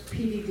word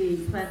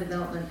PDD, Plan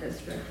Development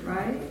District,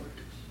 right?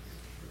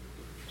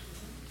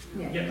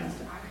 Yeah, you must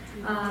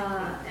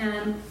have.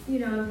 And, you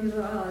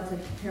go, it's a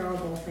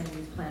terrible thing,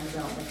 these Plan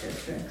Development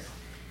Districts.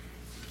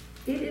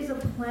 It is a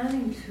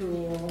planning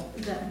tool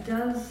that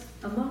does,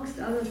 amongst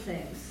other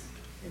things,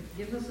 it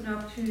gives us an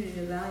opportunity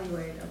to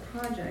evaluate a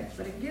project,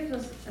 but it gives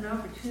us an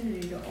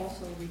opportunity to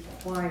also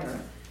require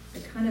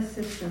the kind of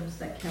systems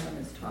that Kevin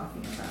is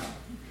talking about.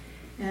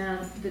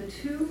 And the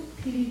 2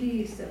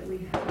 PDDs that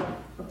we have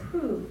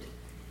approved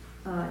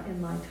in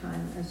my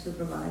time as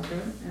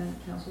supervisor, and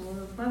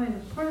Councilwoman Fleming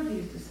was part of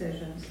these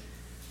decisions,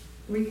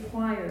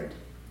 required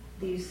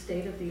these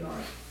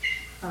state-of-the-art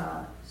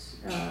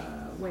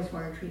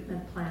wastewater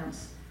treatment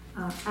plants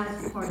as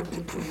part of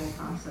the approval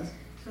process.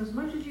 So as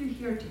much as you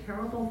hear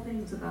terrible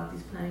things about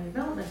these planning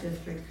development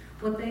districts,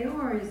 what they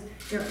are is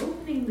they're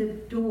opening the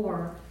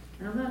door.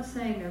 And I'm not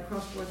saying they're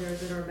cross-board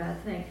that are a bad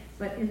thing,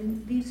 but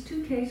in these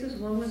 2 cases,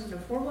 one was an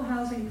affordable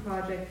housing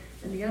project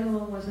and the other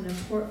one was an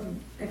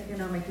important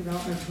economic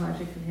development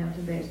project in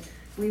Hampton Bays.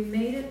 We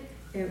made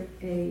it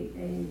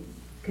a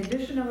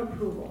condition of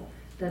approval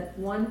that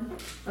one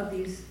of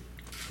these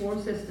 4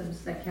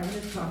 systems that Kevin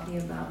is talking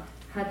about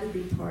had to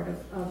be part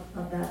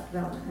of that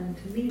development. And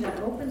to me,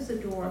 that opens the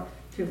door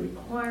to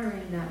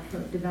requiring that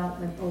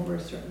development over a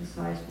certain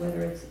size,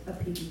 whether it's a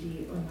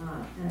PDD or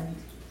not. And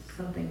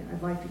something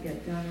I'd like to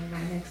get done in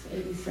my next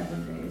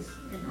 87 days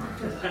in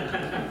office.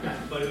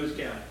 But who's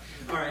counting?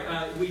 All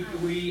right,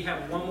 we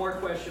have one more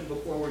question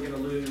before we're going to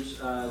lose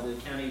the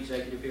county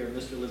executive here,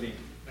 Mr. Levine.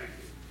 Thank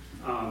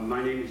you.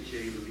 My name is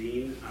Jay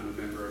Levine. I'm a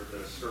member of the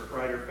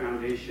Surfrider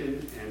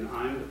Foundation, and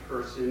I'm the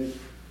person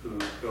who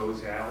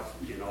goes out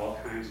in all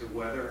kinds of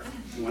weather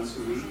once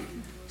a week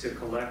to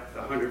collect the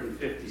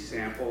 150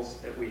 samples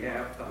that we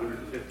have, the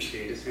 150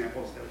 data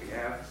samples that we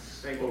have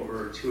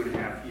over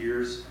 2.5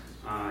 years,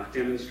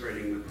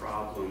 demonstrating the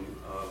problem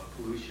of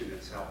pollution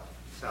at South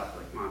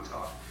Lake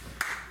Montauk.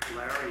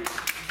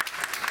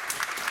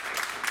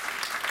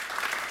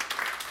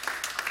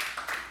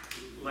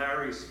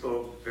 Larry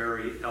spoke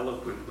very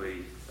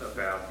eloquently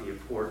about the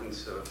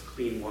importance of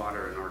clean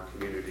water in our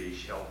community,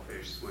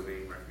 shellfish,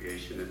 swimming,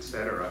 recreation,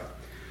 etc.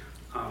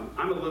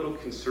 I'm a little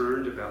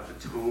concerned about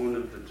the tone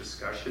of the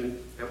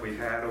discussion that we've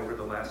had over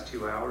the last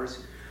 2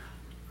 hours.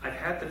 I've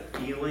had the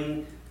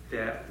feeling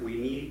that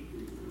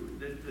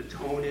the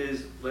tone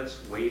is, let's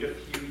wait a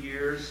few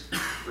years,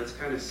 let's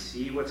kind of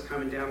see what's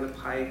coming down the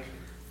pike,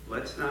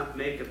 let's not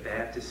make a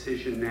bad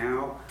decision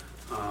now.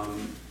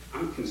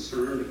 I'm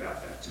concerned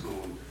about that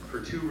tone for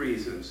 2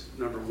 reasons.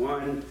 Number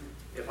one,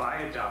 if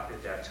I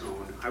adopted that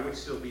tone, I would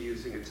still be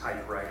using a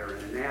typewriter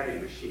and an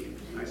adding machine.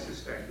 I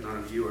suspect none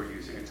of you are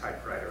using a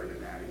typewriter and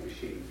an adding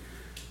machine.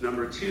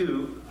 Number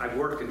two, I've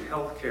worked in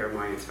healthcare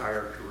my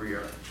entire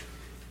career.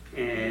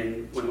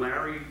 And when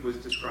Larry was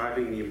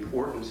describing the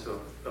importance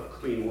of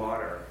clean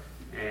water,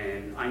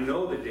 and I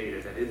know the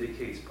data that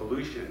indicates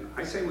pollution,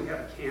 I say we have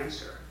a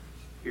cancer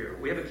here.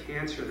 We have a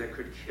cancer that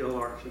could kill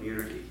our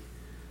community.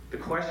 The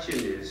question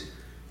is,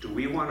 do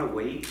we want to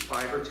wait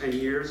 5 or 10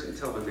 years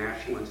until the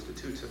National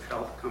Institutes of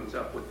Health comes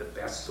up with the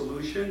best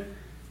solution?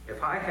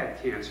 If I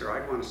had cancer,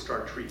 I'd want to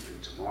start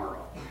treatment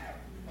tomorrow.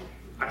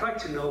 I'd like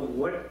to know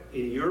what,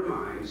 in your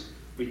minds,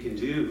 we can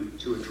do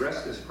to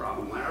address this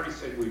problem. Larry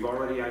said we've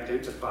already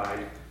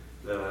identified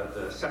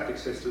the septic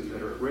systems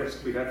that are at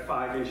risk. We've had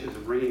 5 inches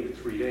of rain in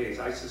 3 days.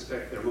 I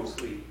suspect they're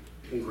mostly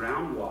in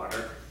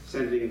groundwater,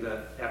 sending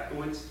the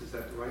effluents, is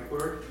that the right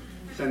word?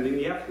 Sending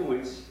the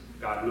effluents,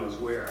 God knows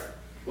where.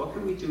 What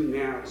can we do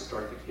now to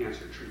start the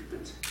cancer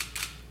treatment?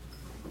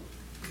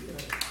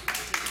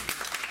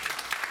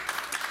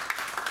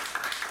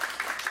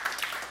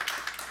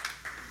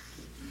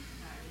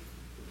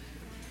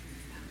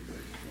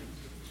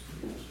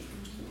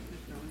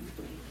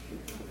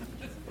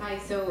 Hi,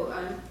 so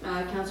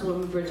I'm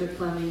Councilwoman Bridget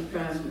Fleming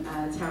from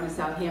town of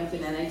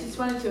Southampton, and I just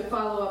wanted to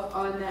follow up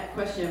on that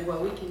question of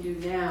what we can do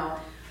now.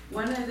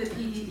 One of the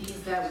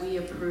PDDs that we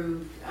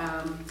approved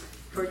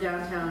for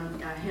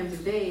downtown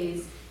Hampton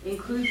Bays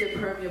includes a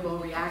permeable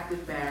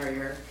reactive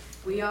barrier.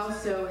 We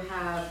also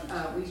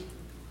have,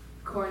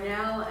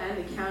 Cornell and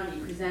the county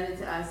presented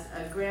to us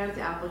a grant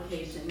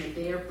application that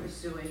they are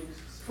pursuing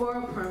for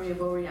a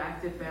permeable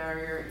reactive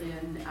barrier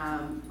in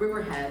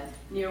Riverhead,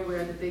 near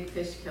where the big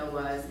fish kill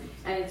was.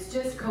 And it's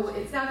just,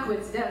 it's not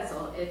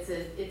coincidental, it's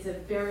a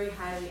very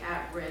highly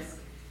at-risk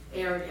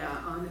area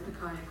on the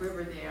Peconic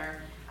River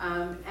there.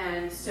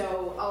 And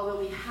so, although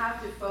we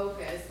have to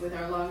focus with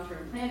our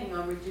long-term planning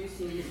on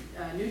reducing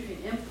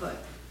nutrient input,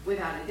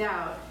 without a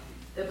doubt,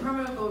 the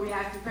permeable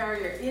reactive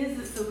barrier is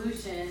a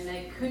solution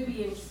that could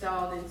be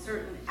installed in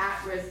certain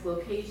at-risk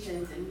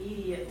locations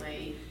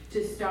immediately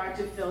to start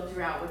to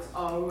filter out what's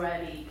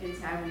already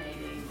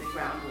contaminating the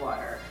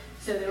groundwater.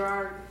 So there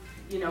are,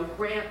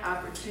 grant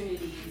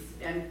opportunities,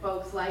 and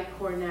folks like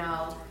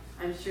Cornell,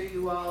 I'm sure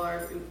you all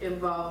are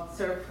involved,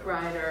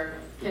 Surfrider,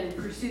 can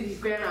pursue these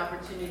grant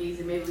opportunities,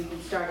 and maybe we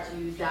can start to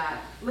use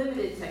that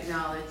limited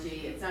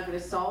technology. It's not going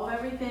to solve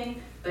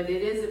everything, but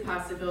it is a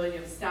possibility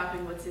of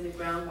stopping what's in the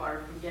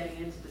groundwater from getting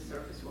into the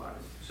surface water.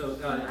 So,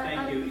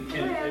 thank you.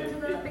 Can I add to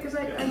that? Because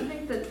I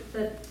think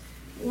that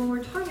when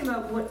we're talking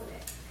about what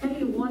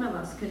any one of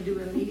us can do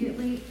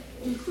immediately,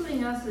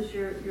 including us as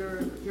your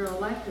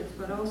electeds,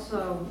 but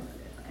also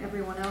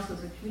everyone else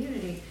as a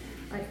community,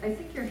 I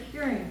think you're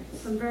hearing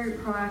some very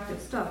proactive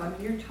stuff. I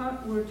mean,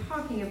 we're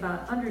talking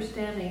about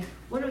understanding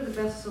what are the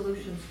best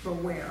solutions for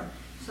where,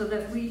 so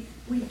that we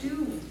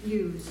do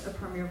use a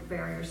permeable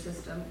barrier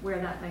system where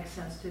that makes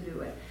sense to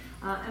do it.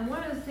 And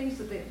one of the things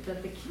that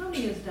the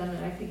county has done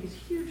that I think is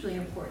hugely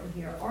important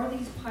here are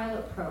these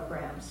pilot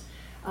programs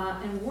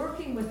and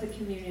working with the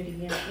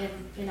community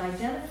in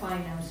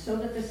identifying them so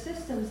that the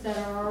systems that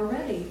are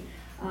already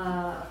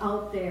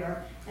out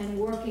there and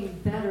working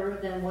better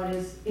than what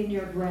is in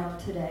your ground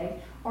today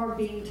are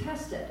being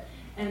tested.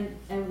 And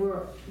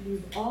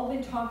we've all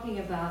been talking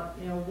about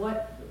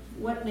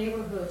what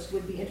neighborhoods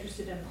would be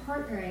interested in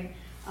partnering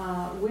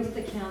with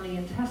the county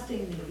and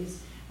testing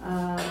these.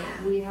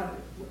 We have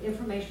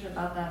information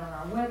about that on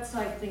our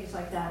website, things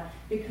like that,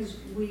 because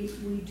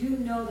we do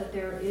know that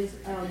there is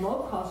a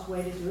low-cost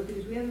way to do it,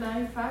 because we have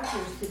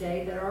manufacturers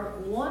today that are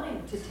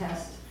wanting to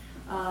test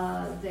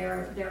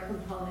their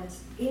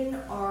components in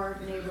our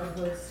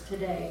neighborhoods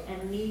today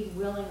and need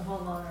willing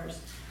homeowners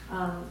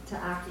to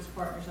act as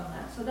partners on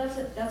that. So that's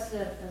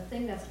a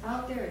thing that's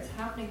out there. It's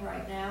happening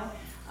right now.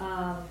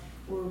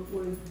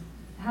 We're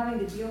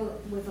having to deal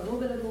with a little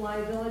bit of the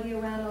liability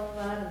around all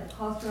that and the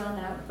cost around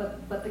that,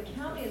 but the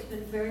county has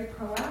been very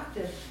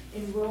proactive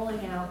in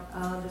rolling out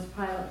this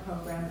pilot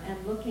program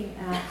and looking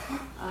at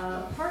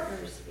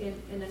partners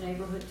in the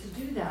neighborhood to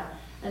do that.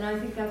 And I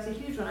think that's a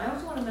huge one. I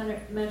also want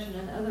to mention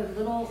another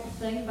little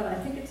thing, but I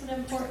think it's an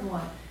important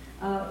one.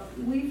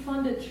 We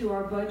funded through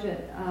our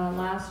budget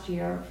last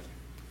year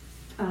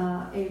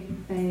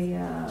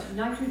a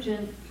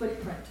nitrogen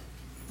footprint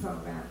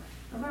program.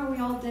 Remember we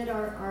all did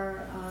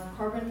our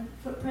carbon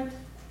footprint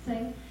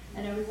thing,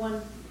 and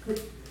everyone could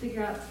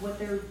figure out what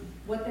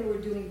they were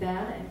doing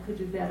bad and could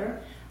do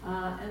better.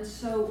 And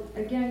so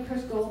again,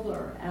 Chris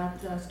Goldler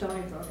at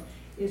Stony Brook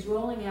is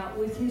rolling out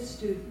with his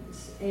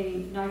students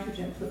a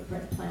nitrogen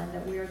footprint plan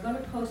that we are going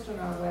to post on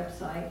our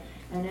website,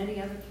 and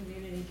any other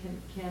community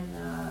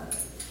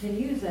can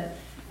use it,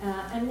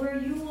 and where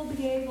you will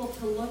be able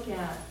to look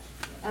at,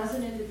 as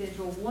an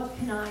individual, what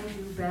can I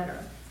do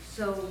better?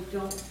 So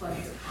don't flush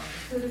your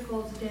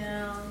pharmaceuticals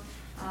down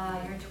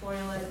your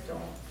toilet,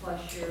 don't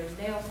flush your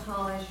nail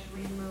polish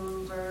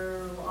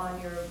remover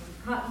on your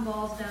cotton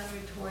balls down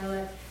your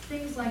toilet,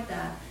 things like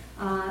that,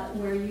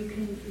 where you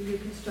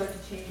can start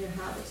to change your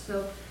habits.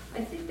 So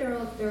I think there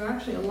are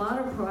actually a lot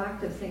of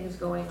proactive things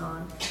going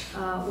on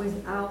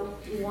without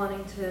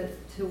wanting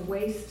to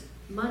waste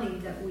money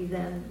that we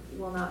then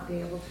will not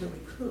be able to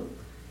recoup.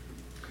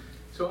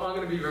 So I'm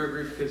going to be very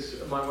brief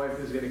because my wife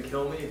is going to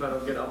kill me if I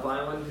don't get up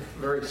island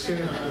very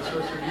soon. I'm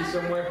supposed to be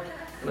somewhere,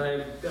 and I am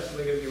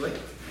definitely going to be late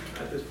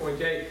at this point.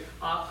 Jay,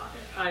 I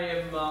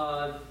am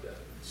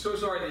so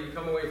sorry that you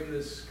come away from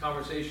this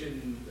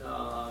conversation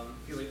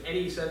feeling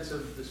any sense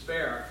of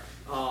despair.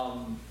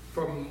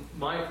 From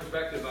my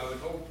perspective, I would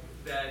hope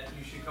that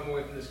you should come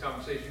away from this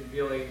conversation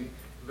feeling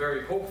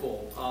very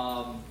hopeful.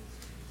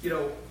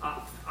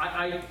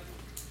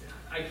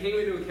 I came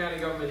into a county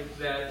government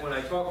that when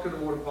I talk to the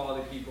water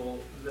quality people,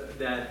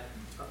 that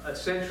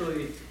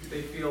essentially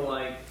they feel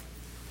like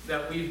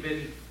that we've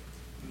been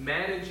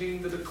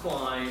managing the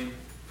decline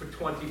for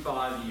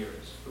 25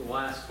 years. For the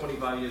last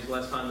 25 years,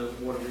 last time the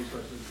water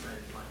resources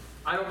managed decline.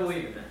 I don't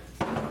believe in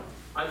that.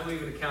 I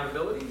believe in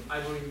accountability. I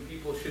believe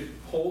people should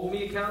hold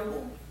me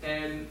accountable.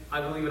 And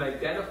I believe in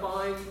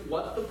identifying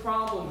what the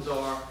problems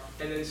are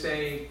and then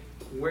saying,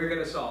 we're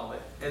going to solve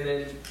it. And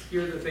then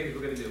here are the things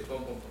we're going to do.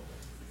 Boom, boom, boom.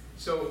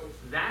 So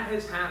that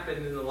has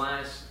happened in the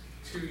last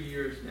 2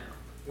 years now,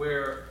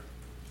 where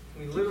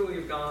we literally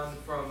have gone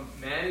from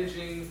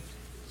managing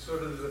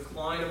sort of the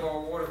decline of our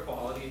water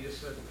quality and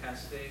just sort of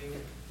testing,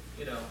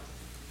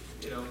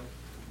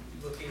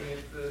 looking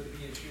at the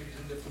issues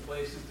in different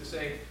places to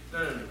say,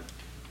 no.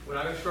 We're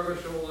not going to shrug our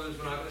shoulders.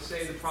 We're not going to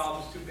say the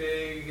problem's too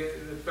big.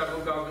 The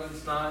federal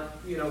government's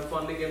not,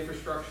 funding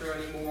infrastructure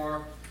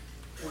anymore.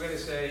 We're going to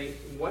say,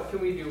 what can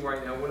we do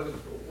right now?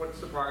 What's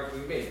the progress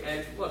we've made?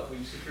 And look,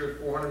 we've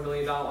secured $400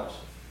 million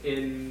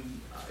in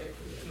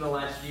the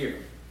last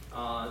year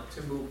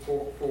to move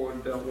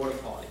forward water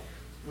quality.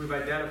 We've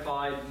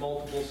identified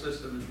multiple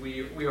systems.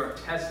 We are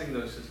testing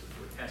those systems.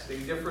 We're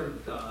testing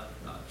different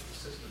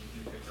systems,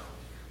 new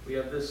technology. We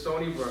have the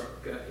Stony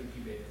Brook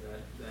incubator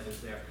that is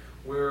there.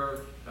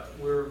 We're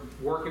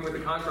working with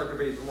the contractor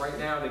base right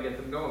now to get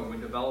them going. We're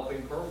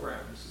developing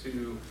programs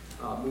to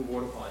move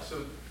water quality.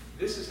 So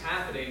this is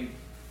happening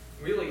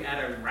really at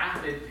a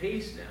rapid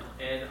pace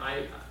now, and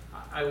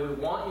I would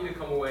want you to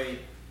come away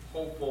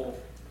hopeful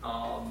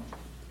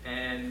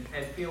and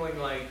feeling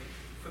like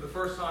for the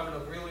first time in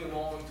a really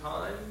long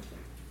time,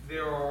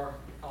 there are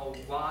a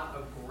lot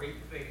of great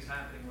things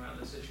happening around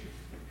this issue.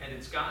 And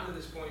it's gotten to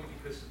this point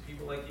because of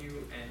people like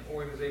you and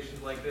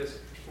organizations like this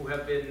who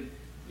have been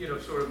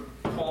sort of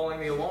calling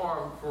the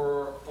alarm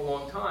for a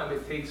long time.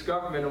 It takes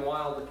government a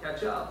while to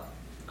catch up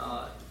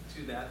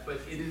to that,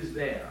 but it is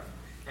there.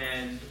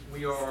 And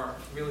we are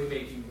really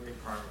making great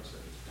progress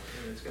at this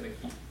point, and it's going to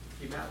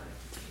keep happening.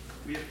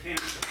 We have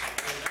cancer.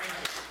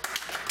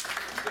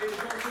 It's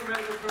also a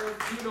medical term,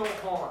 do no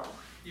harm.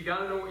 You got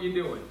to know what you're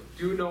doing.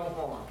 Do no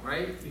harm,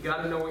 right? You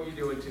got to know what you're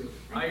doing too.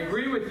 I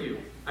agree with you,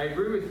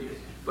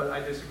 but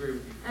I disagree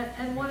with you.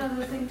 And one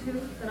other thing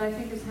too that I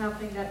think is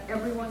happening that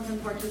everyone can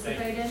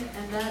participate in,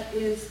 and that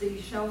is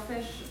the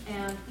shellfish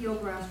and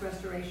eelgrass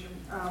restoration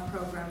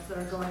programs that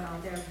are going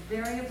on. They're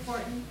very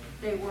important.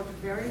 They work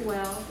very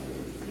well.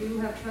 You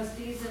have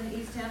trustees in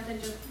East Hampton.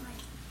 Just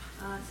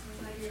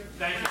Thank you.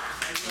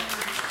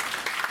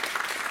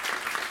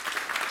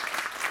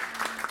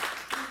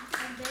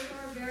 And they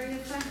are very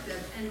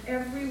effective, and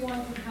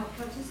everyone can help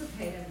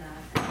participate in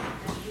that.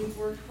 And we've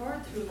worked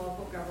hard through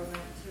local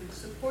government to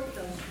support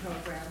those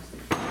programs,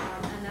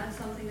 and that's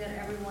something that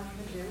everyone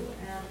can do.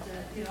 And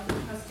the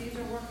trustees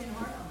are working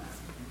hard on that.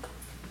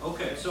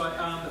 Okay, so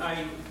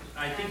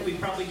I think we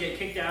probably get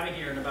kicked out of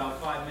here in about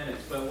 5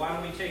 minutes, but why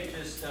don't we take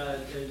just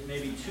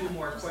maybe 2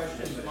 more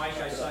questions? Mike,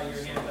 I saw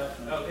your hand up.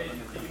 Okay,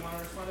 did you want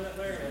to respond to that,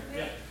 Larry?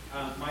 Yeah.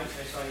 Mike,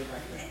 I saw you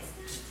back there.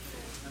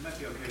 I might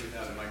be okay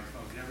without a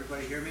microphone. Can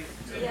everybody hear me?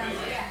 Yeah.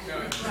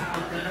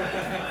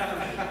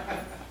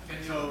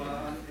 So,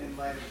 in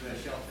light of the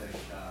shellfish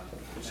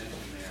mentioned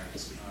there,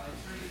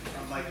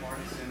 I'm Mike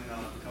Martinson,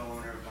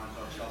 co-owner of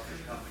Montauk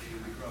Shellfish Company.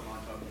 We grow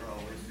Montauk pearl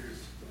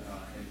oysters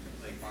in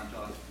Lake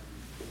Montauk.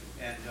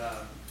 And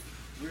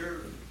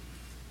we're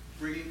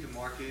bringing to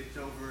market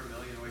over 1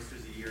 million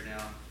oysters a year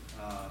now.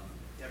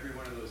 Every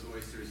one of those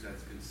oysters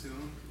that's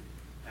consumed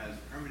has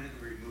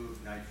permanently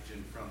removed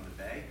nitrogen from the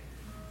bay.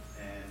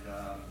 And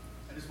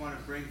I just want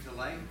to bring to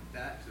light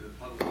that to the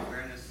public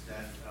awareness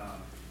that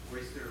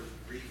oyster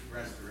reef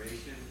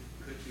restoration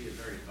could be a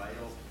very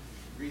vital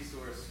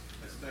resource,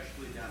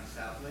 especially down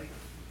South Lake.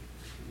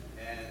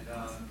 And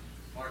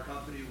our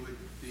company would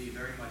be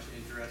very much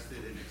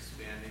interested in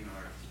expanding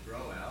our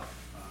grow out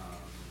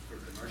for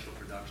commercial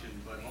production,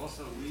 but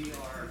also we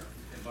are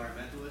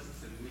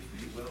environmentalists and we'd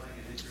be willing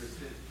and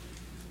interested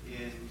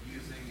in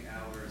using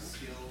our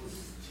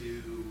skills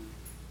to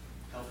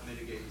help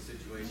mitigate the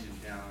situation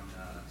down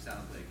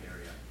South Lake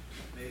area.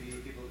 Maybe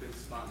people could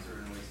sponsor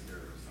an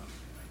oyster or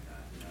something like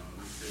that. You know,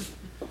 we could,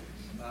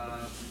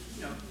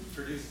 you know,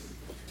 produce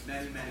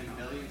many, many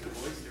millions of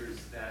oysters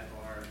that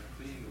are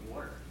cleaning the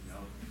water. You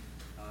know,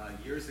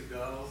 years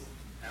ago,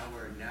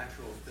 our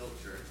natural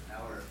filter,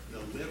 the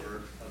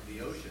liver of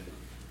the ocean,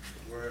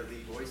 were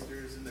the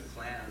oysters and the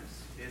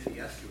clams in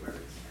the estuaries,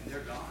 and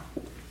they're gone.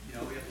 You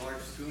know, we have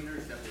large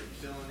schooners that were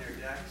filling their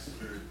decks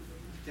for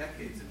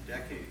decades and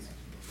decades.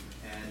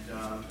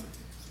 And,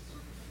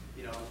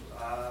 you know,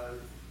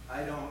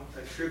 I don't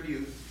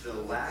attribute the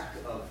lack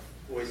of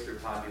oyster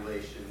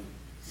population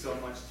so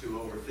much to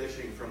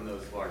overfishing from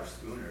those large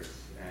schooners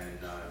and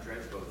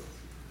dredge boats.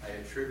 I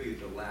attribute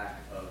the lack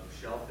of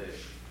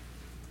shellfish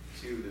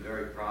to the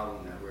very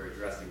problem that we're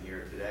addressing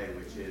here today,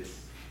 which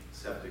is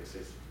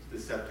the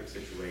septic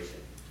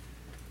situation.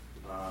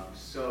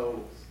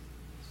 So,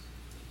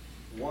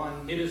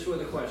 one... Hit us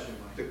with a question,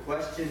 Mike. The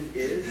question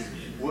is,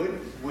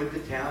 would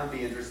the town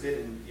be interested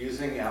in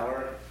using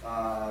our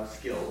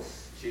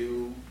skills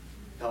to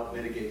help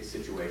mitigate the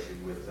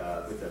situation with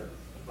a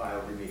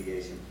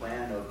bioremediation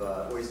plan of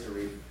oyster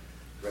reef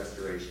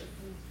restoration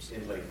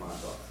in Lake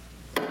Montauk?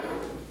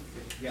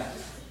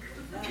 Yes.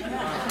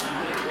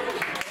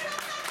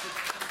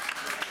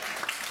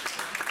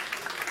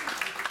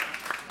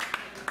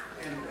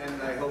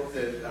 And I hope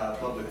that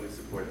public would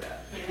support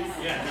that.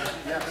 Yeah.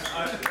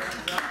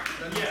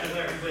 Yeah,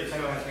 Larry, please.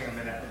 Hang on a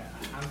minute.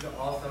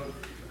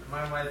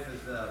 My wife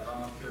is a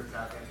volunteer at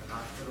Southampton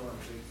Hospital, and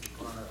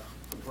she's on a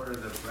supporter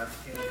of the breast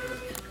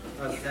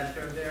cancer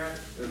center there.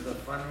 There's a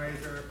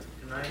fundraiser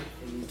tonight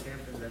in East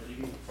Hampton that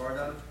she's part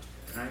of,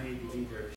 and I need to be there